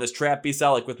from more of this trappy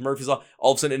style, like with Murphy's Law,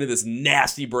 all of a sudden into this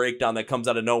nasty breakdown that comes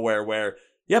out of nowhere where,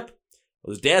 yep, I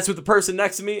was dancing with the person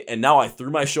next to me, and now I threw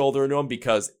my shoulder into him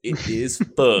because it is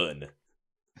fun.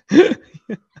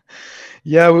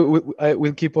 Yeah,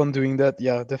 we'll keep on doing that.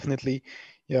 Yeah, definitely.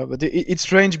 Yeah, but it's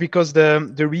strange because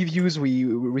the reviews we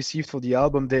received for the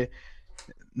album,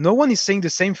 no one is saying the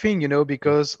same thing,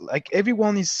 because like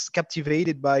everyone is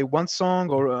captivated by one song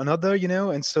or another,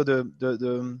 and so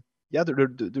the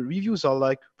reviews are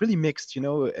like really mixed.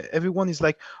 Everyone is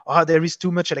like, there is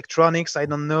too much electronics, I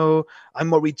don't know, I'm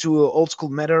more into old school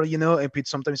metal, and people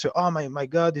sometimes say, oh my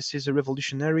god, this is a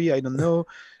revolutionary, I don't know.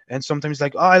 And sometimes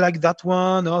like, I like that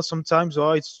one, or sometimes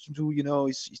it's too,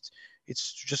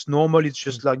 it's just normal, it's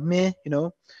just like meh.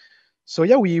 So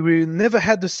yeah, we never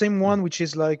had the same one, which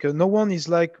is like no one is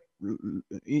like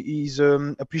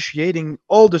appreciating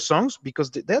all the songs,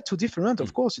 because they're too different.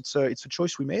 Of course, it's a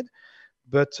choice we made.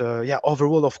 But yeah,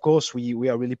 overall, of course, we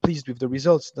are really pleased with the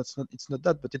results. It's not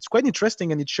that, but it's quite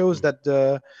interesting, and it shows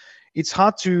that it's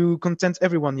hard to content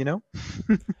everyone, I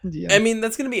Yeah. mean,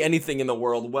 that's going to be anything in the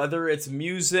world, whether it's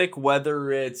music,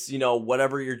 whether it's,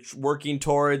 whatever you're working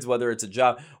towards, whether it's a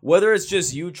job, whether it's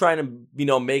just you trying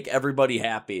to, make everybody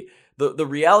happy. The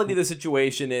reality of the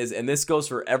situation is, and this goes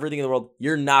for everything in the world,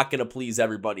 you're not going to please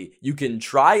everybody. You can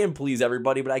try and please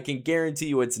everybody, but I can guarantee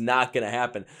you it's not going to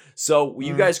happen. So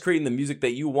you guys creating the music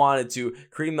that you wanted to,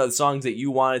 creating the songs that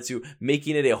you wanted to,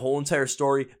 making it a whole entire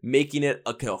story, making it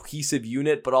a cohesive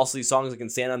unit, but also these songs that can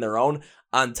stand on their own.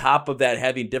 On top of that,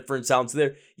 having different sounds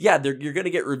there, yeah, you're gonna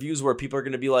get reviews where people are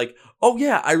gonna be like, "Oh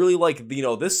yeah, I really like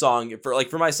this song."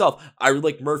 For myself, I really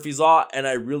like Murphy's Law, and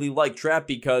I really like trap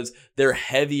because they're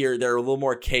heavier, they're a little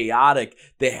more chaotic.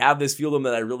 They have this feel to them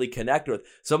that I really connect with.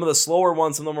 Some of the slower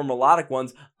ones, some of the more melodic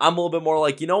ones, I'm a little bit more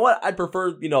like, you know what? I'd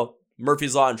prefer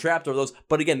Murphy's Law and Trapped over those.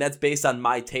 But again, that's based on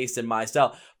my taste and my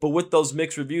style. But with those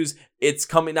mixed reviews, it's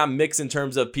coming not mixed in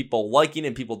terms of people liking it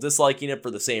and people disliking it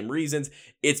for the same reasons.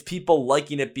 It's people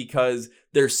liking it because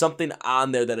there's something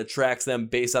on there that attracts them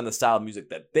based on the style of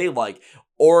music that they like.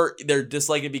 Or they're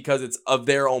disliking it because it's of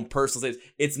their own personal taste.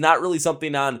 It's not really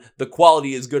something on the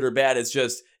quality is good or bad. It's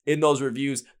just in those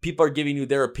reviews, people are giving you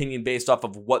their opinion based off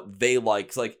of what they like.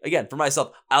 It's like, again, for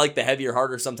myself, I like the heavier,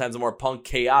 harder, sometimes the more punk,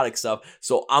 chaotic stuff.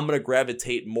 So I'm going to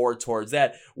gravitate more towards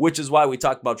that, which is why we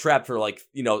talked about trap for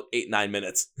 8-9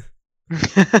 minutes.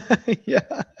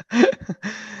 Yeah.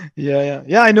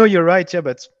 Yeah, I know you're right. Yeah,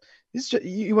 but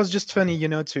it was just funny,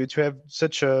 to have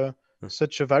such a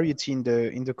variety in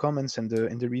the comments and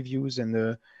the reviews,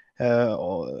 and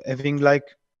or having like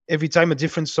every time a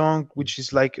different song, which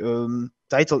is like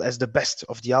titled as the best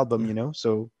of the album,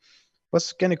 So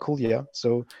was kind of cool, yeah.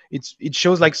 So it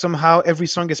shows like somehow every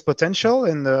song has potential,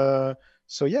 and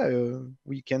so yeah,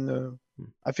 we can.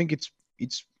 I think it's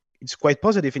quite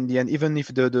positive in the end, even if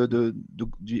the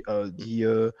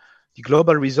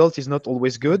global result is not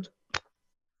always good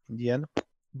in the end.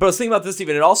 But I was thinking about this,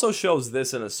 Steven. It also shows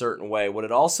this in a certain way. What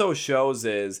it also shows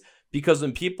is, because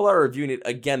when people are reviewing it,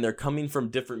 again, they're coming from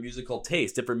different musical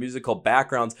tastes, different musical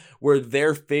backgrounds, where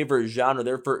their favorite genre,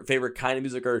 their favorite kind of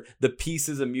music, are the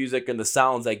pieces of music and the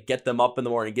sounds that get them up in the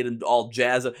morning, get them all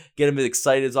jazzed up, get them as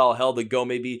excited as all hell to go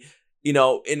maybe, in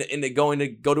going to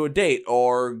go to a date,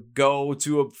 or go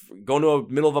to a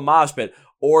middle of a mosh pit,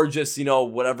 or just,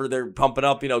 whatever they're pumping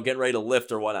up, getting ready to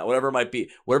lift or whatnot, whatever it might be,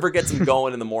 whatever gets them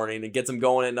going in the morning and gets them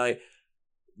going at night.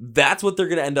 That's what they're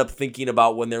going to end up thinking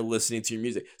about when they're listening to your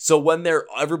music. So when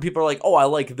people are like, oh, I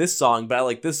like this song, but I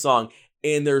like this song.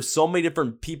 And there's so many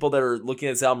different people that are looking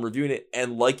at this album, reviewing it,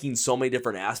 and liking so many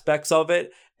different aspects of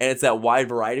it. And it's that wide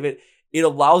variety of it. It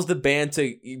allows the band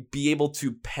to be able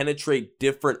to penetrate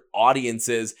different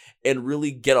audiences and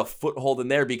really get a foothold in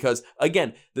there, because,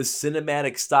 again, the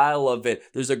cinematic style of it,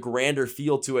 there's a grander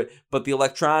feel to it, but the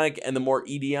electronic and the more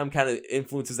EDM kind of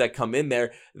influences that come in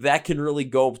there, that can really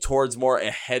go towards more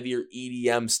a heavier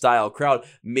EDM style crowd,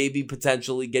 maybe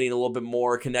potentially getting a little bit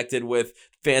more connected with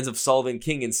fans of Sullivan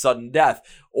King and Sudden Death.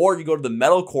 Or you go to the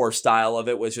metalcore style of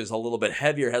it, which is a little bit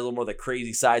heavier, has a little more of the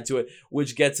crazy side to it,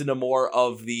 which gets into more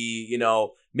of the,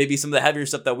 maybe some of the heavier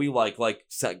stuff that we like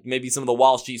maybe some of the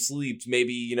While She Sleeps,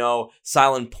 maybe,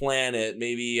 Silent Planet,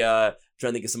 maybe trying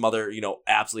to think of some other,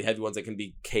 absolutely heavy ones that can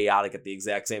be chaotic at the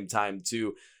exact same time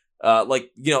too.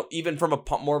 Even from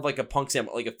more of like a punk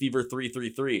sample, like a Fever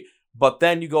 333. But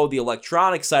then you go the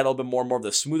electronic side, a little bit more of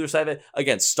the smoother side of it.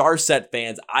 Again, Starset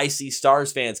fans, I See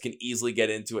Stars fans can easily get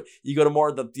into it. You go to more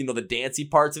of the, the dancey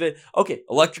parts of it. Okay,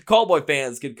 Electric Callboy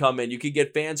fans could come in. You could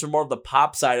get fans from more of the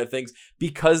pop side of things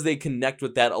because they connect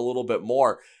with that a little bit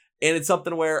more. And it's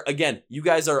something where, again, you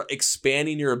guys are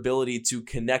expanding your ability to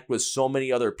connect with so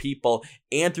many other people,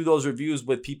 and through those reviews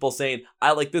with people saying,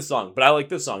 I like this song, but I like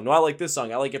this song. No, I like this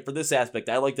song. I like it for this aspect.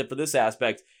 I liked it for this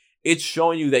aspect. It's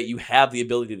showing you that you have the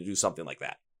ability to do something like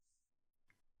that.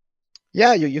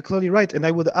 Yeah, you're clearly right. And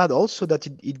I would add also that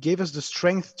it gave us the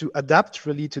strength to adapt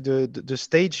really to the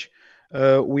stage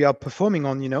we are performing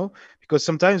on, because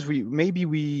sometimes we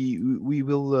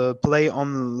will play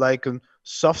on like a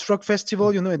soft rock festival,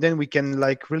 and then we can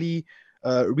like really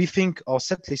rethink our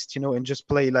set list, and just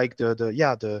play like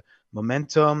the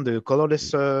Momentum, the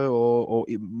Colorless, or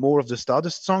more of the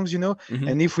Stardust songs, Mm-hmm.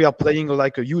 And if we are playing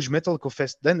like a huge metalcore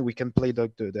fest, then we can play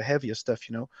the heavier stuff,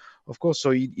 Of course.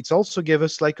 So it's also gave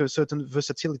us like a certain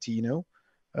versatility,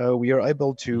 We are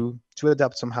able to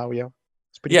adapt somehow, yeah.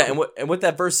 Yeah, cool. and with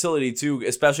that versatility too,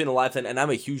 especially in a live setting, and I'm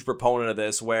a huge proponent of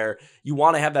this, where you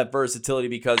want to have that versatility,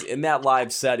 because in that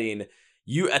live setting,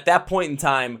 you at that point in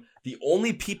time, the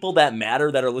only people that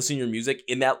matter that are listening to your music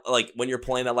in that, like when you're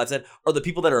playing that live set, are the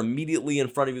people that are immediately in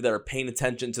front of you that are paying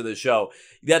attention to the show.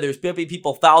 Yeah, there's maybe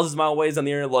people thousands of miles away on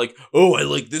the internet like, oh, I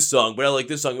like this song, but I like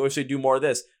this song. I wish they'd do more of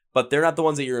this. But they're not the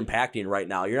ones that you're impacting right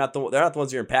now. They're not the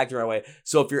ones you're impacting right away.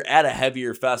 So if you're at a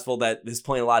heavier festival that is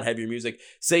playing a lot heavier music,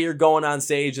 say you're going on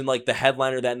stage and like the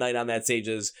headliner that night on that stage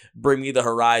is Bring Me the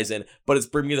Horizon, but it's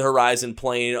Bring Me the Horizon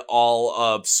playing all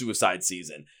of Suicide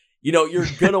Season. You know, you're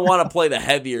going to want to play the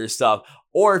heavier stuff.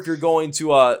 Or if you're going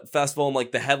to a festival and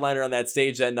like the headliner on that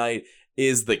stage that night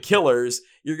is The Killers,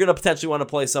 you're going to potentially want to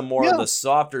play some more of the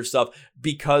softer stuff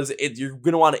because you're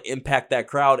going to want to impact that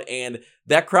crowd, and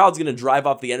that crowd's going to drive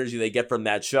off the energy they get from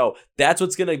that show. That's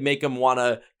what's going to make them want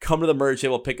to come to the merch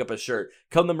table, pick up a shirt,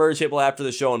 come to the merch table after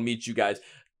the show and meet you guys.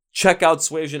 Check out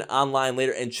Suasion online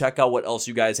later and check out what else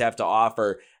you guys have to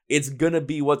offer. It's going to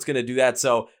be what's going to do that.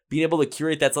 So being able to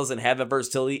curate that doesn't have that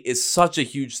versatility is such a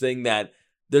huge thing that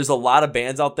there's a lot of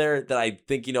bands out there that I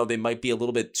think, you know, they might be a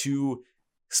little bit too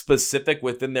specific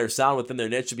within their sound, within their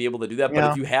niche to be able to do that.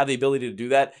 But if you have the ability to do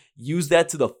that, use that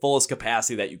to the fullest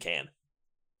capacity that you can.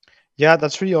 Yeah,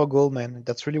 that's really our goal, man.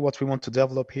 That's really what we want to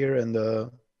develop here,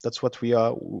 and that's what we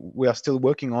are still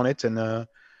working on it. And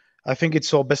I think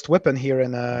it's our best weapon here.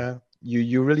 And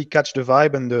you really catch the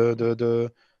vibe and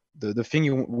the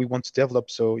thing we want to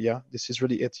develop. So yeah, this is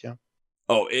really it. Yeah.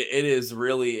 Oh, it is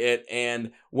really it.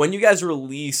 And when you guys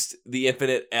released the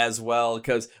Infinite as well,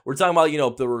 because we're talking about, you know,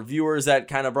 the reviewers that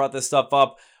kind of brought this stuff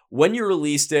up. When you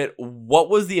released it, what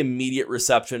was the immediate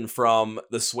reception from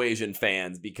the Suasion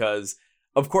fans? Because,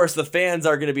 of course, the fans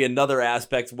are going to be another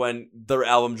aspect when their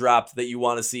album dropped that you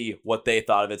want to see what they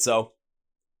thought of it. So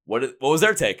what was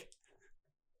their take?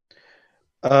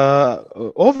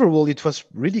 Overall it was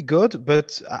really good,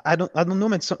 but I don't know,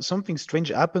 man. Something strange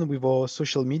happened with our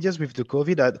social medias with the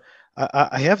COVID.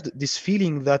 I have this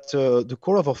feeling that the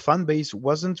core of our fan base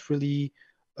wasn't really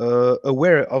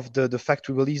aware of the fact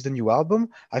we released a new album.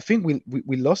 I think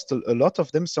we lost a lot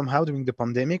of them somehow during the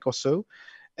pandemic or so.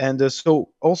 And so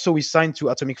also we signed to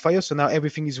Atomic Fire, so now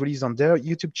everything is released on their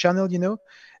YouTube channel, you know,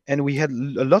 and we had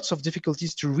lots of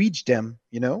difficulties to reach them,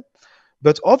 you know.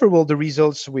 But overall, the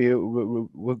results were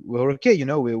okay. You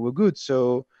know, we were good.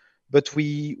 So, but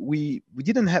we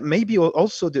didn't have, maybe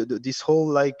also this whole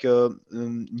like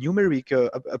numeric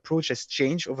approach has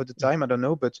changed over the time. I don't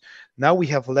know, but now we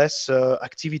have less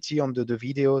activity on the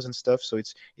videos and stuff. So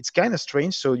it's kind of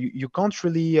strange. So you can't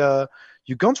really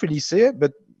say it.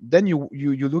 But then you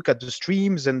look at the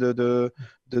streams and the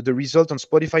result on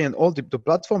Spotify and all the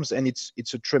platforms, and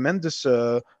it's a tremendous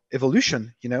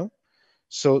evolution. You know,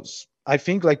 so I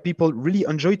think like people really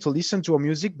enjoy to listen to our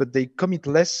music, but they commit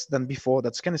less than before.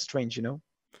 That's kind of strange, you know.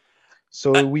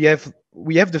 So we have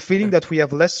the feeling that we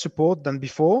have less support than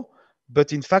before,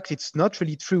 but in fact it's not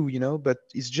really true, you know. But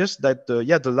it's just that the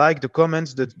like, the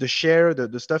comments, the share,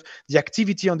 the stuff, the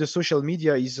activity on the social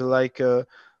media is like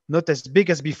not as big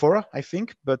as before, I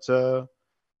think, but the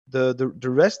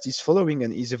rest is following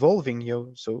and is evolving, you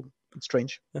know. So it's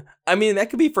strange. I mean,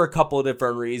 that could be for a couple of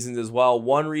different reasons as well.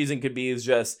 One reason could be is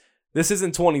just this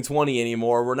isn't 2020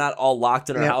 anymore. We're not all locked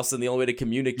in our house, and the only way to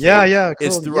communicate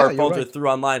is through our phones or through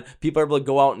online. People are able to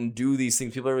go out and do these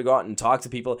things. People are able to go out and talk to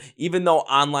people, even though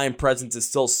online presence is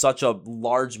still such a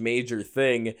large, major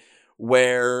thing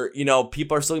where, you know,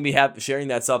 people are still going to be sharing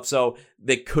that stuff. So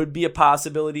there could be a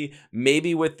possibility,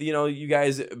 maybe with, you know, you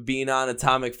guys being on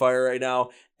Atomic Fire right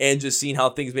now and just seeing how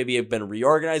things maybe have been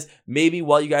reorganized. Maybe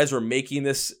while you guys were making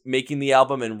the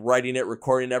album and writing it,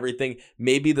 recording everything,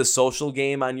 maybe the social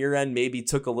game on your end maybe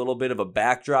took a little bit of a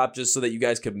backdrop just so that you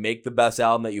guys could make the best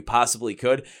album that you possibly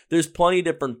could. There's plenty of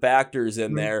different factors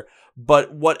in there.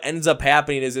 But what ends up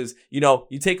happening is, you know,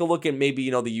 you take a look at maybe, you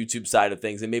know, the YouTube side of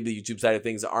things, and maybe the YouTube side of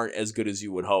things aren't as good as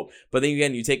you would hope. But then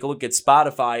again, you take a look at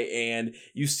Spotify and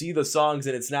you see the songs,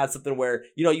 and it's not something where,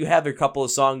 you know, you have a couple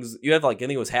of songs, you have like, I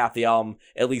think it was half the album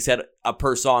at least had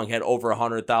per song had over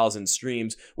 100,000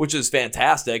 streams, which is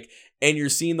fantastic. And you're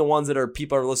seeing the ones that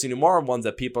people are listening to more and ones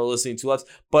that people are listening to less.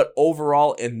 But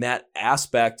overall, in that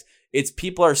aspect, it's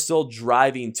people are still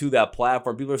driving to that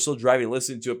platform. People are still driving,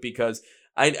 listening to it because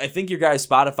I think your guys'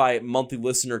 Spotify monthly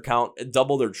listener count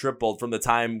doubled or tripled from the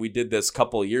time we did this a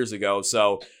couple of years ago.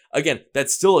 So again,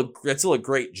 that's still a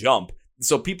great jump.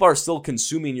 So people are still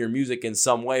consuming your music in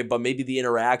some way, but maybe the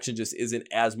interaction just isn't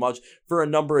as much for a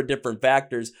number of different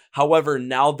factors. However,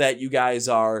 now that you guys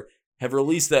have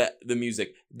released the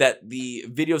music, that the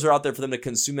videos are out there for them to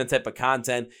consume that type of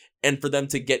content and for them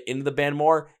to get into the band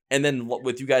more, and then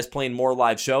with you guys playing more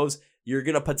live shows, you're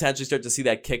going to potentially start to see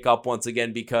that kick up once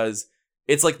again because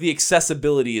it's like the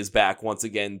accessibility is back once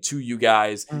again to you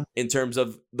guys Mm. in terms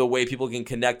of the way people can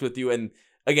connect with you. And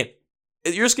again,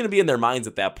 you're just going to be in their minds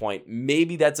at that point.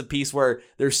 Maybe that's a piece where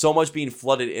there's so much being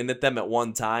flooded in at them at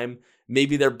one time.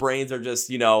 Maybe their brains are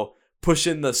just,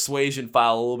 pushing the Suasion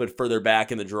file a little bit further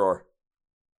back in the drawer.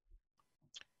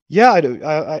 Yeah,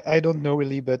 I don't know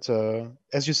really, but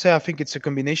as you say, I think it's a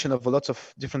combination of a lot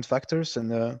of different factors,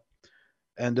 and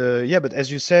yeah, but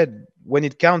as you said, when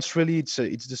it counts, really, it's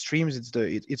the streams,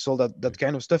 it's all that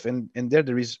kind of stuff, and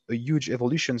there is a huge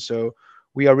evolution. So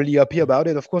we are really happy about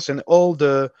it, of course, and all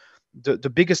the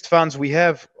biggest fans we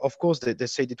have, of course, they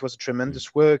said it was a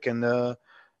tremendous work, and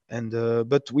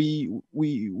but we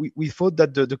thought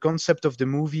that the concept of the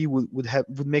movie would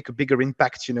make a bigger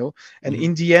impact, and Mhm.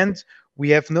 in the end we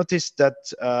have noticed that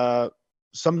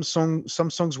some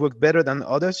songs work better than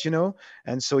others,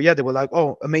 and so yeah, they were like,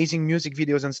 oh, amazing music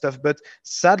videos and stuff, but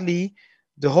sadly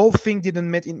the whole thing didn't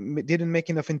make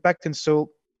enough impact, and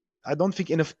so I don't think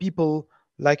enough people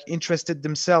like interested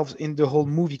themselves in the whole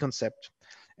movie concept,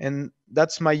 and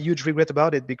that's my huge regret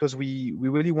about it, because we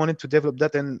really wanted to develop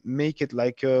that and make it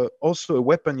like also a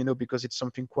weapon, because it's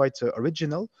something quite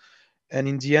original, and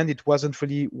in the end it wasn't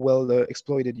really well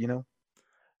exploited, And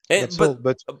that's all.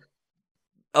 but But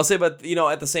I'll say, but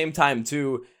at the same time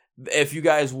too, if you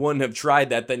guys wouldn't have tried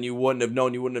that, then you wouldn't have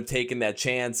known, you wouldn't have taken that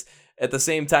chance. At the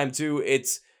same time too,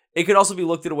 it could also be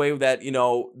looked at a way that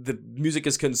the music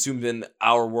is consumed in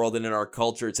our world and in our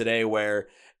culture today, where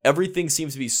everything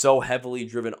seems to be so heavily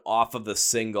driven off of the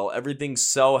single. Everything's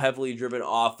so heavily driven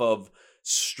off of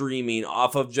streaming,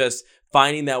 off of just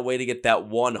finding that way to get that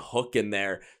one hook in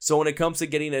there. So when it comes to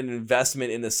getting an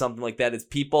investment into something like that, it's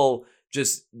people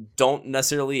just don't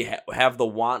necessarily have the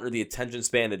want or the attention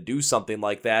span to do something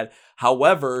like that.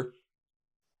 However,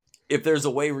 if there's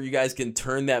a way where you guys can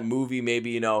turn that movie,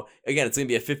 maybe, again, it's going to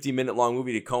be a 50-minute long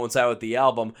movie to coincide with the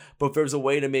album, but if there's a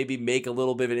way to maybe make a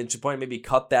little bit of an entry point, maybe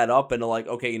cut that up into like,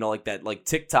 okay, like that, like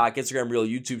TikTok, Instagram Reel,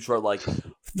 YouTube Short, like yeah,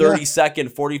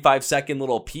 30-second, 45-second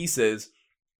little pieces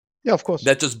yeah, of course.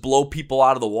 that just blow people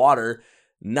out of the water.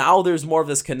 Now there's more of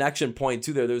this connection point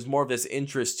to there. There's more of this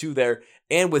interest to there.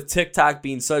 And with TikTok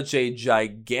being such a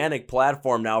gigantic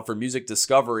platform now for music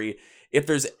discovery, if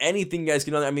there's anything you guys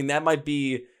can know, I mean, that might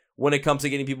be when it comes to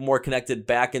getting people more connected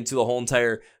back into the whole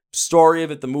entire story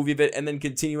of it, the movie of it, and then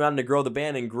continue on to grow the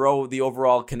band and grow the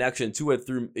overall connection to it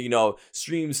through,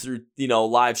 streams, through,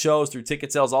 live shows, through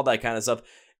ticket sales, all that kind of stuff.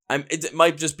 It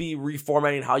might just be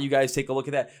reformatting how you guys take a look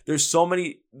at that. There's so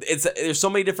many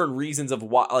different reasons of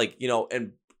why,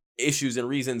 and issues and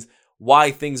reasons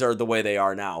why things are the way they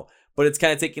are now. But it's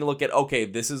kind of taking a look at, okay,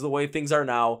 this is the way things are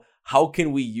now. How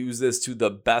can we use this to the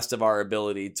best of our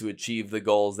ability to achieve the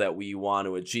goals that we want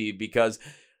to achieve? Because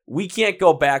we can't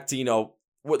go back to,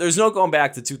 there's no going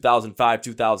back to 2005,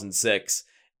 2006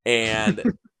 and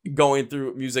going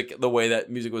through music the way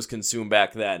that music was consumed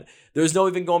back then. There's no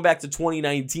even going back to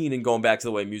 2019 and going back to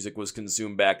the way music was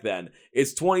consumed back then.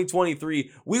 It's 2023.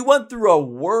 We went through a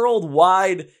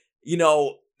worldwide,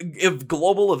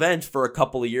 global event for a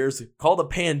couple of years called a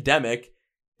pandemic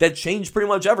that changed pretty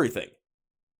much everything.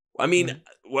 I mean,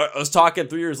 I was talking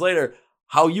 3 years later,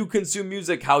 how you consume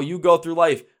music, how you go through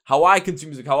life, how I consume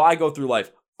music, how I go through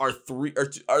life are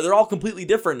they're all completely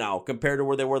different now compared to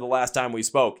where they were the last time we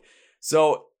spoke.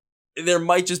 So there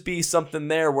might just be something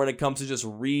there when it comes to just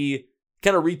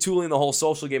kind of retooling the whole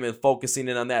social game and focusing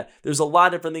in on that. There's a lot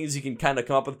of different things you can kind of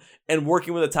come up with, and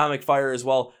working with Atomic Fire as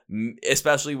well,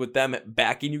 especially with them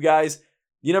backing you guys.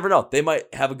 You never know. They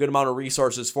might have a good amount of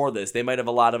resources for this. They might have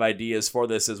a lot of ideas for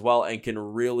this as well and can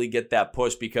really get that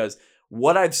push, because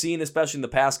what I've seen, especially in the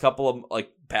past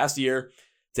past year,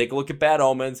 take a look at Bad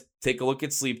Omens, take a look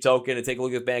at Sleep Token, and take a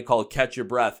look at a band called Catch Your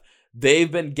Breath.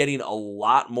 They've been getting a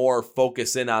lot more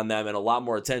focus in on them and a lot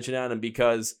more attention on them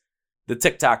because the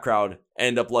TikTok crowd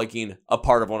end up liking a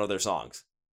part of one of their songs.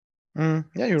 Yeah,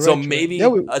 you're So right. maybe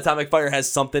Yeah, Atomic Fire has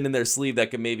something in their sleeve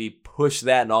that can maybe push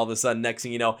that, and all of a sudden, next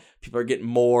thing you know, people are getting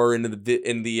more into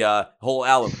the whole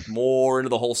album, more into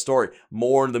the whole story,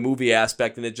 more into the movie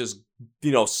aspect, and it just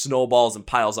snowballs and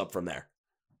piles up from there.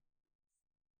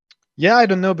 yeah, I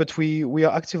don't know, but we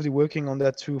are actively working on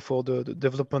that too for the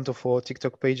development of our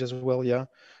TikTok page as well. Yeah,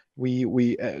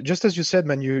 we just as you said,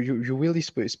 man, you really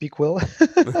speak well.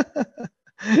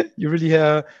 You really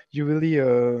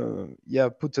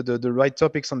put the right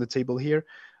topics on the table here.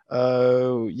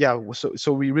 Yeah,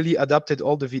 so we really adapted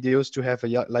all the videos to have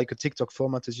like a TikTok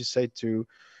format, as you said, to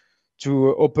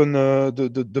open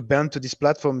the band to this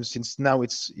platform, since now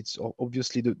it's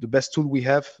obviously the best tool we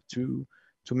have to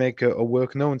make a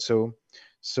work known. So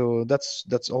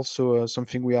that's also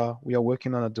something we are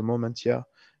working on at the moment. Yeah,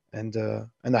 and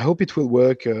I hope it will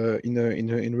work in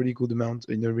a really good amount,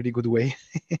 in a really good way.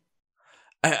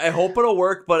 I hope it'll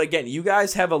work, but again, you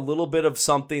guys have a little bit of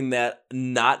something that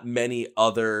not many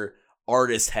other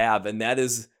artists have, and that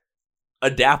is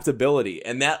adaptability.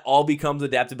 And that all becomes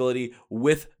adaptability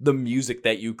with the music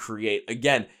that you create.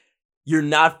 Again, you're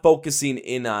not focusing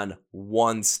in on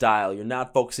one style. You're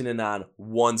not focusing in on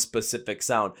one specific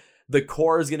sound. The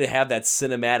core is going to have that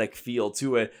cinematic feel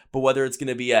to it, but whether it's going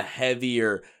to be a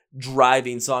heavier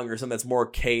driving song or something that's more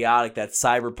chaotic, that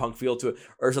cyberpunk feel to it,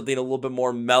 or something a little bit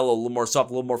more mellow, a little more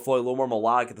soft, a little more flowy, a little more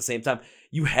melodic at the same time,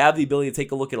 you have the ability to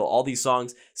take a look at all these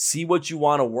songs, see what you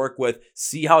want to work with,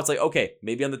 see how it's like, okay,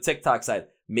 maybe on the TikTok side,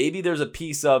 maybe there's a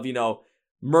piece of,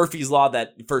 Murphy's Law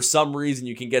that for some reason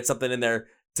you can get something in there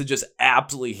to just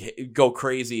absolutely go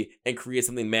crazy and create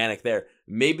something manic there.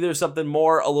 Maybe there's something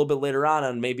more a little bit later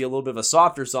on maybe a little bit of a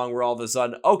softer song where all of a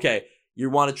sudden, okay, you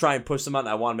want to try and push them out, and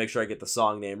I want to make sure I get the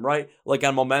song name right. Like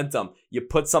on Momentum, you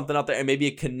put something out there and maybe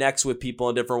it connects with people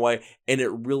in a different way and it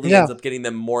really ends up getting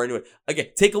them more into it. Again,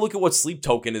 take a look at what Sleep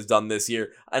Token has done this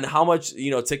year and how much,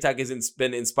 TikTok has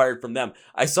been inspired from them.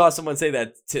 I saw someone say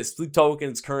that Sleep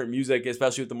Token's current music,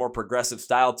 especially with the more progressive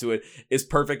style to it, is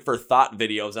perfect for thought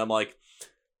videos. I'm like,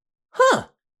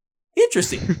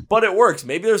 interesting, but it works.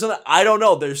 Maybe there's something, I don't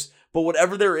know. But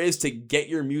whatever there is to get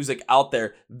your music out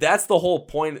there, that's the whole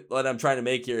point that I'm trying to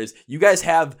make here is you guys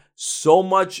have so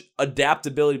much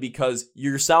adaptability because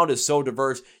your sound is so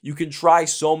diverse. You can try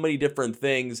so many different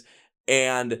things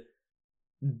and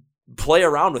play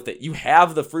around with it. You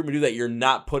have the freedom to do that. You're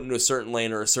not put into a certain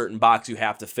lane or a certain box you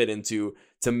have to fit into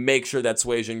to make sure that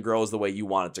Suasion grows the way you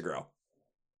want it to grow.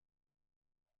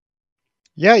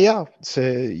 Yeah. It's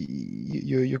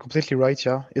you're completely right.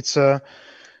 Yeah,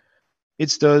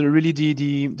 it's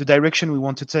the direction we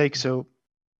want to take. So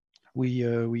we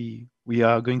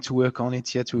are going to work on it,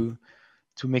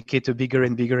 to make it a bigger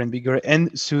and bigger and bigger,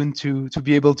 and soon to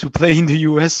be able to play in the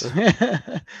US.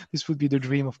 This would be the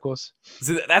dream, of course.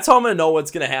 So that's how I'm gonna know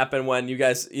what's gonna happen when you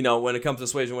guys, when it comes to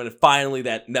Suasion, when it finally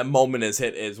that moment is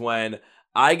hit, is when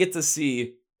I get to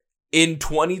see in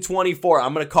 2024.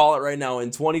 I'm gonna call it right now. In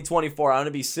 2024, I'm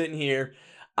gonna be sitting here.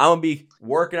 I'm gonna be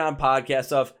working on podcast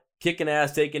stuff, kicking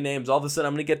ass, taking names. All of a sudden,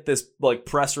 I'm going to get this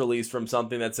press release from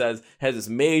something that has this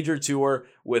major tour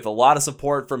with a lot of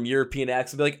support from European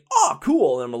acts. And be like, oh,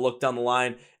 cool. And I'm going to look down the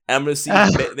line and I'm going to see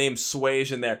the name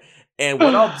Suasion there. And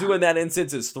what I'll do in that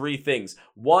instance is three things.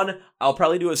 One, I'll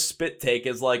probably do a spit take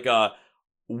as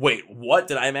wait, what?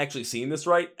 Did I actually seeing this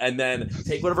right? And then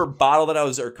take whatever bottle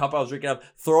or cup I was drinking up,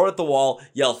 throw it at the wall,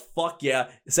 yell, fuck yeah,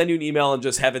 send you an email and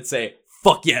just have it say,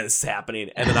 fuck yeah, this is happening.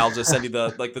 And then I'll just send you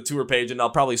the tour page and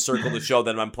I'll probably circle the show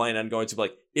that I'm planning on going to,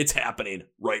 it's happening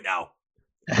right now.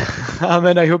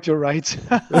 Man, I hope you're right.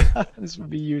 This would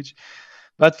be huge.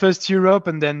 But first Europe,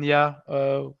 and then we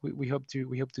hope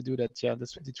to do that. Yeah, it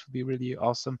would be really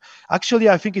awesome. Actually,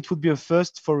 I think it would be a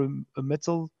first for a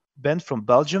metal band from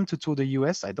Belgium to tour the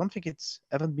US. I don't think it's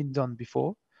ever been done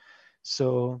before.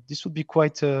 So this would be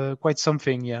quite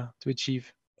something, to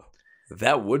achieve.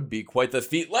 That would be quite the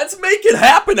feat. Let's make it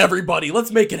happen, everybody.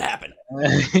 Let's make it happen.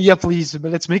 Yeah, please.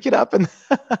 But let's make it happen.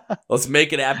 Let's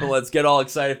make it happen. Let's get all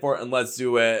excited for it and let's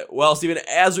do it. Well, Steven,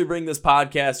 as we bring this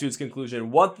podcast to its conclusion,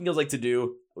 one thing I'd like to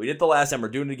do, we did the last time, we're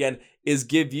doing it again, is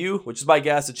give you, which is my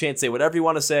guest, a chance to say whatever you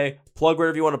want to say, plug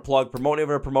whatever you want to plug, promote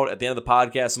whatever you want to promote at the end of the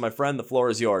podcast. So, my friend, the floor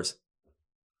is yours.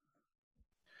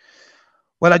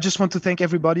 Well, I just want to thank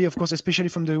everybody, of course, especially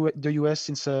from the US,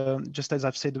 since just as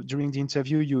I've said during the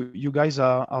interview, you guys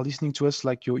are listening to us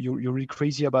like you're really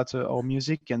crazy about our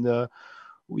music, and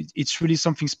it's really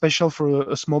something special for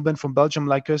a small band from Belgium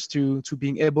like us to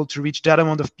being able to reach that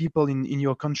amount of people in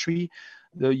your country.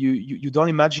 You don't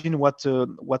imagine what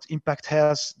impact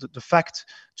has the fact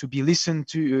to be listened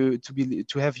to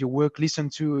have your work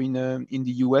listened to in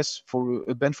the US for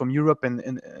a band from Europe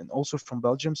and also from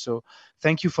Belgium. So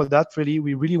thank you for that. Really,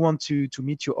 we really want to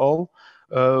meet you all.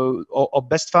 Our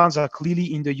best fans are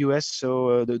clearly in the US.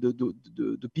 So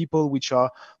the people which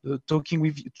are talking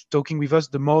with us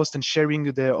the most and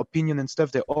sharing their opinion and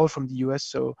stuff, they're all from the US.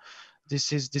 So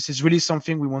this is really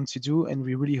something we want to do, and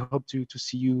we really hope to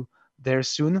see you there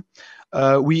soon.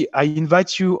 I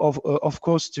invite you, of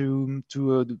course, to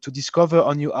discover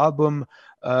our new album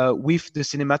with the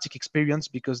cinematic experience,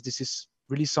 because this is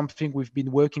really something we've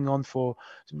been working on for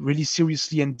really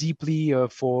seriously and deeply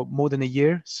for more than a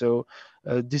year. So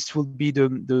this will be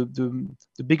the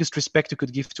biggest respect you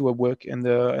could give to our work,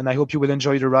 and I hope you will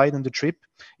enjoy the ride and the trip.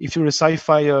 If you're a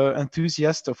sci-fi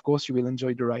enthusiast, of course you will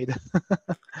enjoy the ride.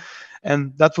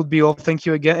 And that would be all. Thank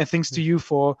you again, and thanks to you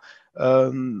for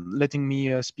letting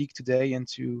me speak today and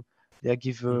to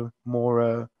give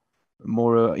more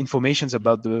more informations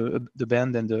about the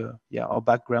band and our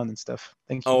background and stuff.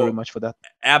 Thank you very much for that.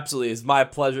 Absolutely. It's my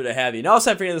pleasure to have you. Now it's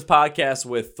time for you to end this podcast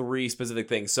with 3 specific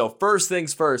things. So first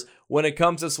things first, when it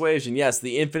comes to Suasion, yes,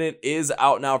 the Infinite is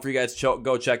out now for you guys to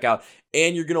go check out.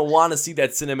 And you're going to want to see that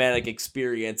cinematic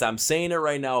experience. I'm saying it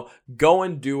right now. Go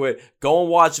and do it. Go and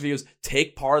watch videos.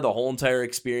 Take part of the whole entire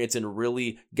experience and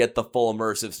really get the full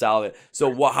immersive style of it.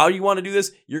 So how do you want to do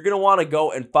this? You're going to want to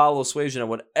go and follow Suasion on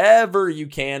whatever you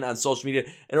can on social media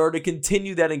in order to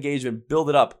continue that engagement, build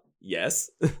it up. Yes.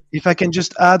 If I can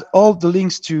just add, all the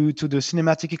links to the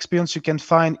cinematic experience you can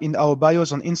find in our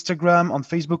bios on Instagram, on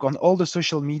Facebook, on all the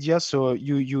social media. So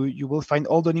you will find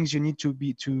all the links you need to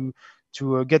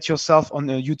get yourself on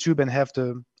YouTube and have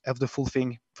the full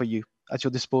thing for you at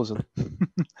your disposal.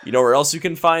 You know where else you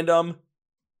can find them?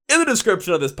 In the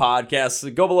description of this podcast. So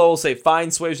go below, we'll say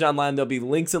find Suasion online. There'll be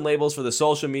links and labels for the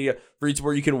social media for each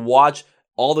where you can watch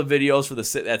all the videos for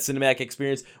that cinematic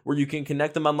experience, where you can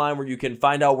connect them online, where you can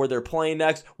find out where they're playing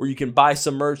next, where you can buy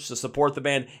some merch to support the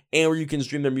band, and where you can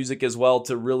stream their music as well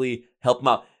to really help them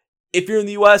out. If you're in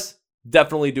the US,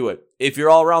 definitely do it. If you're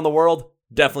all around the world,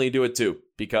 definitely do it too,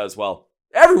 because, well,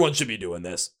 everyone should be doing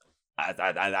this.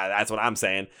 That's what I'm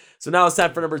saying. So now it's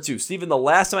time for number 2. Steven, the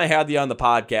last time I had you on the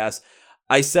podcast,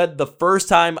 I said the first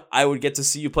time I would get to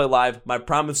see you play live, my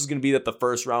promise was going to be that the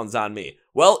first round's on me.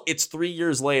 Well, it's 3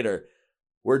 years later.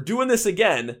 We're doing this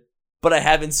again, but I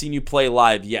haven't seen you play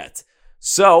live yet.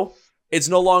 So it's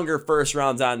no longer first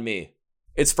round's on me.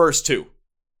 It's first 2.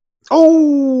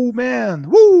 Oh, man.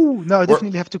 Woo! No, I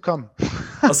definitely have to come.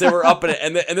 I'll say we're up in it.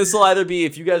 And this will either be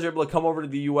if you guys are able to come over to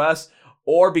the US,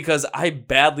 or because I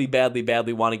badly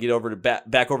want to get over to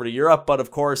back over to Europe. But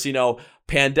of course,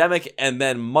 pandemic and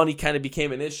then money kind of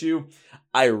became an issue.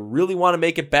 I really want to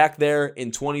make it back there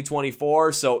in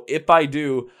 2024. So if I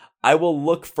do, I will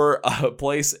look for a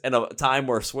place and a time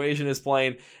where Suasion is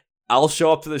playing. I'll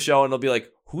show up to the show and they'll be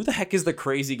like, who the heck is the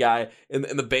crazy guy in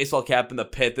the baseball cap in the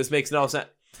pit? This makes no sense.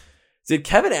 Did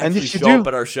Kevin actually show up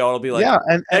at our show? It'll be like,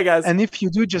 hey guys. And if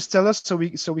you do, just tell us so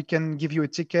we can give you a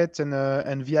ticket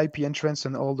and VIP entrance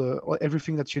and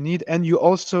everything that you need. And you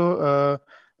also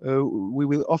we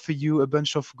will offer you a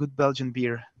bunch of good Belgian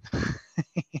beer.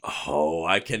 Oh,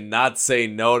 I cannot say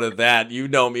no to that. You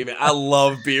know me, man. I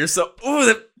love beer. So,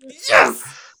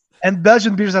 yes! And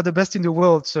Belgian beers are the best in the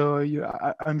world. So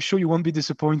I'm sure you won't be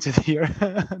disappointed here.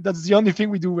 That's the only thing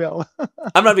we do well.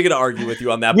 I'm not even going to argue with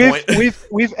you on that point.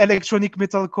 With electronic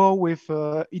metalcore, with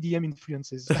EDM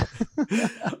influences.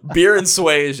 Beer and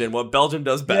Suasion, what Belgium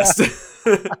does best.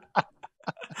 Yeah.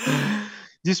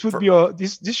 This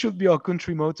should be our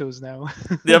country mottos now.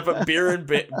 Yeah, but beer and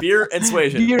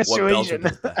Suasion. Beer and what Belgium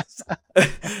does best.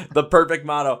 The perfect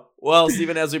motto. Well,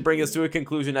 Steven, as we bring this to a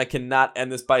conclusion, I cannot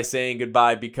end this by saying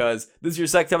goodbye because this is your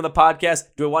second time on the podcast.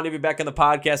 Do I want to be back on the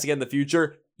podcast again in the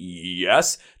future?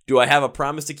 Yes. Do I have a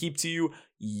promise to keep to you?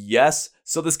 Yes.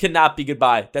 So this cannot be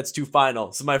goodbye. That's too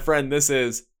final. So my friend, this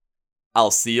is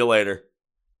I'll see you later.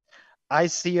 I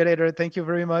see you later. Thank you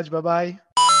very much. Bye-bye.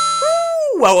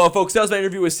 Well, folks, that was my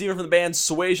interview with Steven from the band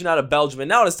Suasion out of Belgium, and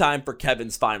now it is time for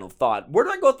Kevin's final thought. Where do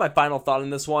I go with my final thought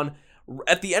in this one?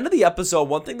 At the end of the episode,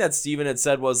 one thing that Steven had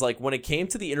said was, like, when it came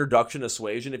to the introduction to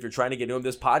Suasion, if you're trying to get into him,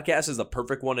 this podcast is the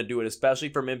perfect one to do it, especially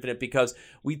from Infinite, because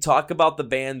we talk about the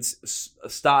band's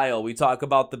style, we talk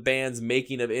about the band's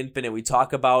making of Infinite, we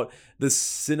talk about the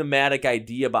cinematic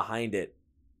idea behind it.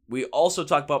 We also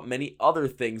talk about many other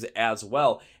things as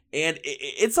well, and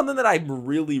it's something that I'm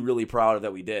really, really proud of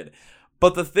that we did.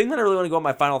 But the thing that I really want to go on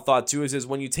my final thought too is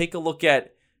when you take a look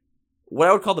at what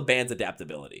I would call the band's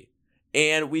adaptability.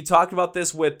 And we talked about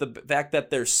this with the fact that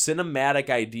their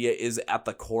cinematic idea is at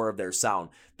the core of their sound.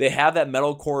 They have that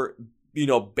metalcore,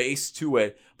 base to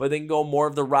it, but they can go more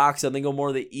of the rock style, they can go more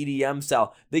of the EDM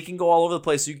style. They can go all over the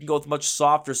place. So you can go with a much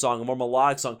softer song, a more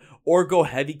melodic song, or go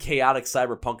heavy chaotic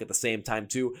cyberpunk at the same time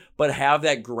too, but have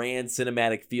that grand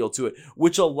cinematic feel to it,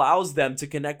 which allows them to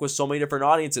connect with so many different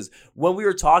audiences. When we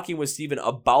were talking with Steven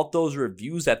about those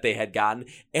reviews that they had gotten,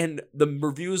 and the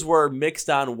reviews were mixed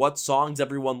on what songs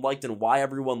everyone liked and why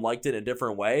everyone liked it in a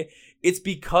different way, it's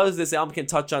because this album can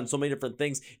touch on so many different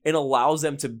things and allows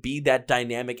them to be that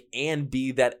dynamic and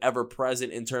be that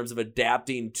ever-present in terms of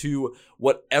adapting to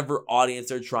whatever audience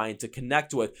they're trying to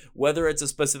connect with, whether it's a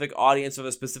specific audience of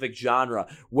a specific genre,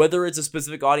 whether it's a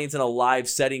specific audience in a live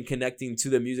setting connecting to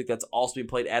the music that's also being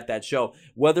played at that show,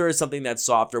 whether it's something that's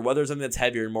softer, whether it's something that's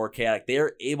heavier and more chaotic. They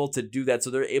are able to do that, so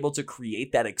they're able to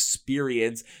create that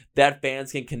experience that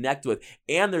fans can connect with,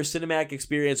 and their cinematic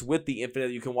experience with the Infinite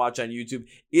that you can watch on YouTube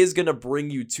is going to bring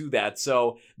you to that.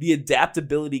 So the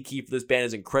adaptability key for this band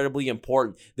is incredibly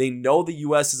important. They know the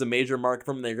US is a major market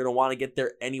from them. They're going to want to get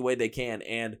there any way they can.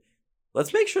 And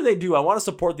let's make sure they do. I want to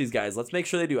support these guys. Let's make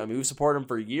sure they do. I mean, we've supported them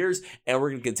for years, and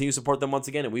we're going to continue to support them once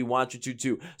again, and we want you to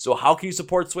too. So how can you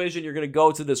support Suasion? You're going to go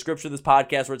to the description of this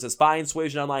podcast where it says Find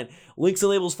Suasion Online. Links and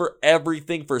labels for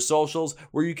everything for socials,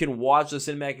 where you can watch the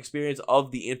cinematic experience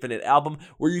of the Infinite album,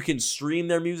 where you can stream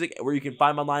their music, where you can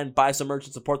find them online, buy some merch,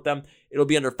 and support them. It'll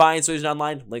be under Find Suasion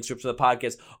Online. Links description of the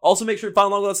podcast. Also, make sure to follow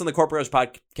along with us on the Corporate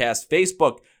Podcast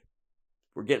Facebook.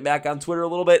 We're getting back on Twitter a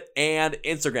little bit, and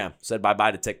Instagram. Said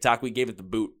bye-bye to TikTok. We gave it the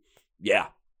boot. Yeah,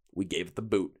 we gave it the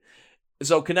boot.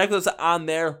 So connect with us on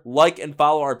there. Like and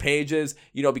follow our pages.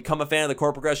 Become a fan of the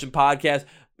Core Progression Podcast.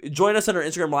 Join us on our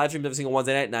Instagram live stream every single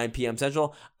Wednesday night at 9 p.m.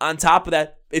 Central. On top of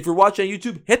that, if you're watching on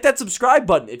YouTube, hit that subscribe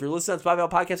button. If you're listening on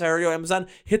Spotify Podcast, iHeartRadio, Amazon,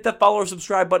 hit that follow or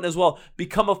subscribe button as well.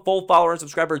 Become a full follower and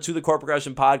subscriber to the Core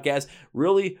Progression Podcast.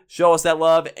 Really show us that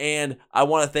love, and I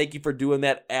want to thank you for doing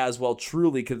that as well,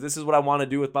 truly, because this is what I want to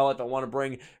do with my life. I want to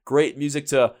bring great music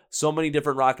to so many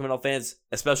different rock and metal fans,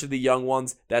 especially the young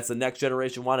ones. That's the next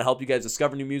generation. I want to help you guys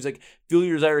discover new music, feel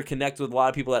your desire to connect with a lot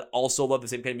of people that also love the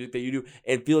same kind of music that you do,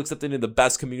 and feel accepted in the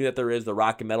best community that there is, the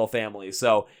rock and metal family.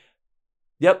 So,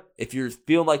 yep, if you're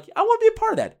feeling like, I want to be a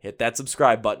part of that, hit that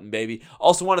subscribe button, baby.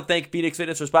 Also want to thank Phoenix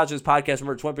Fitness for sponsoring this podcast.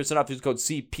 Remember, 20% off. Use code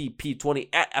CPP20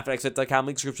 at FNXFit.com.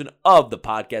 Link description of the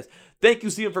podcast. Thank you,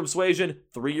 Steven from Suasion.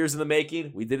 3 years in the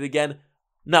making. We did it again.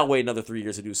 Not wait another 3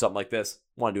 years to do something like this.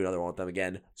 Want to do another one with them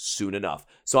again soon enough.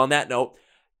 So on that note,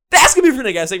 that's going to be for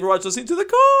today, guys. Thank you for watching, listening to the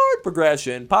Chord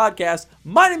Progression Podcast.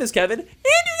 My name is Kevin, and you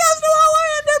guys know how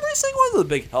I end every single one with a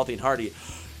big, healthy, and hearty.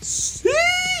 See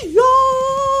ya!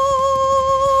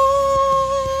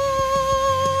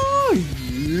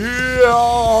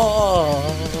 Yeah!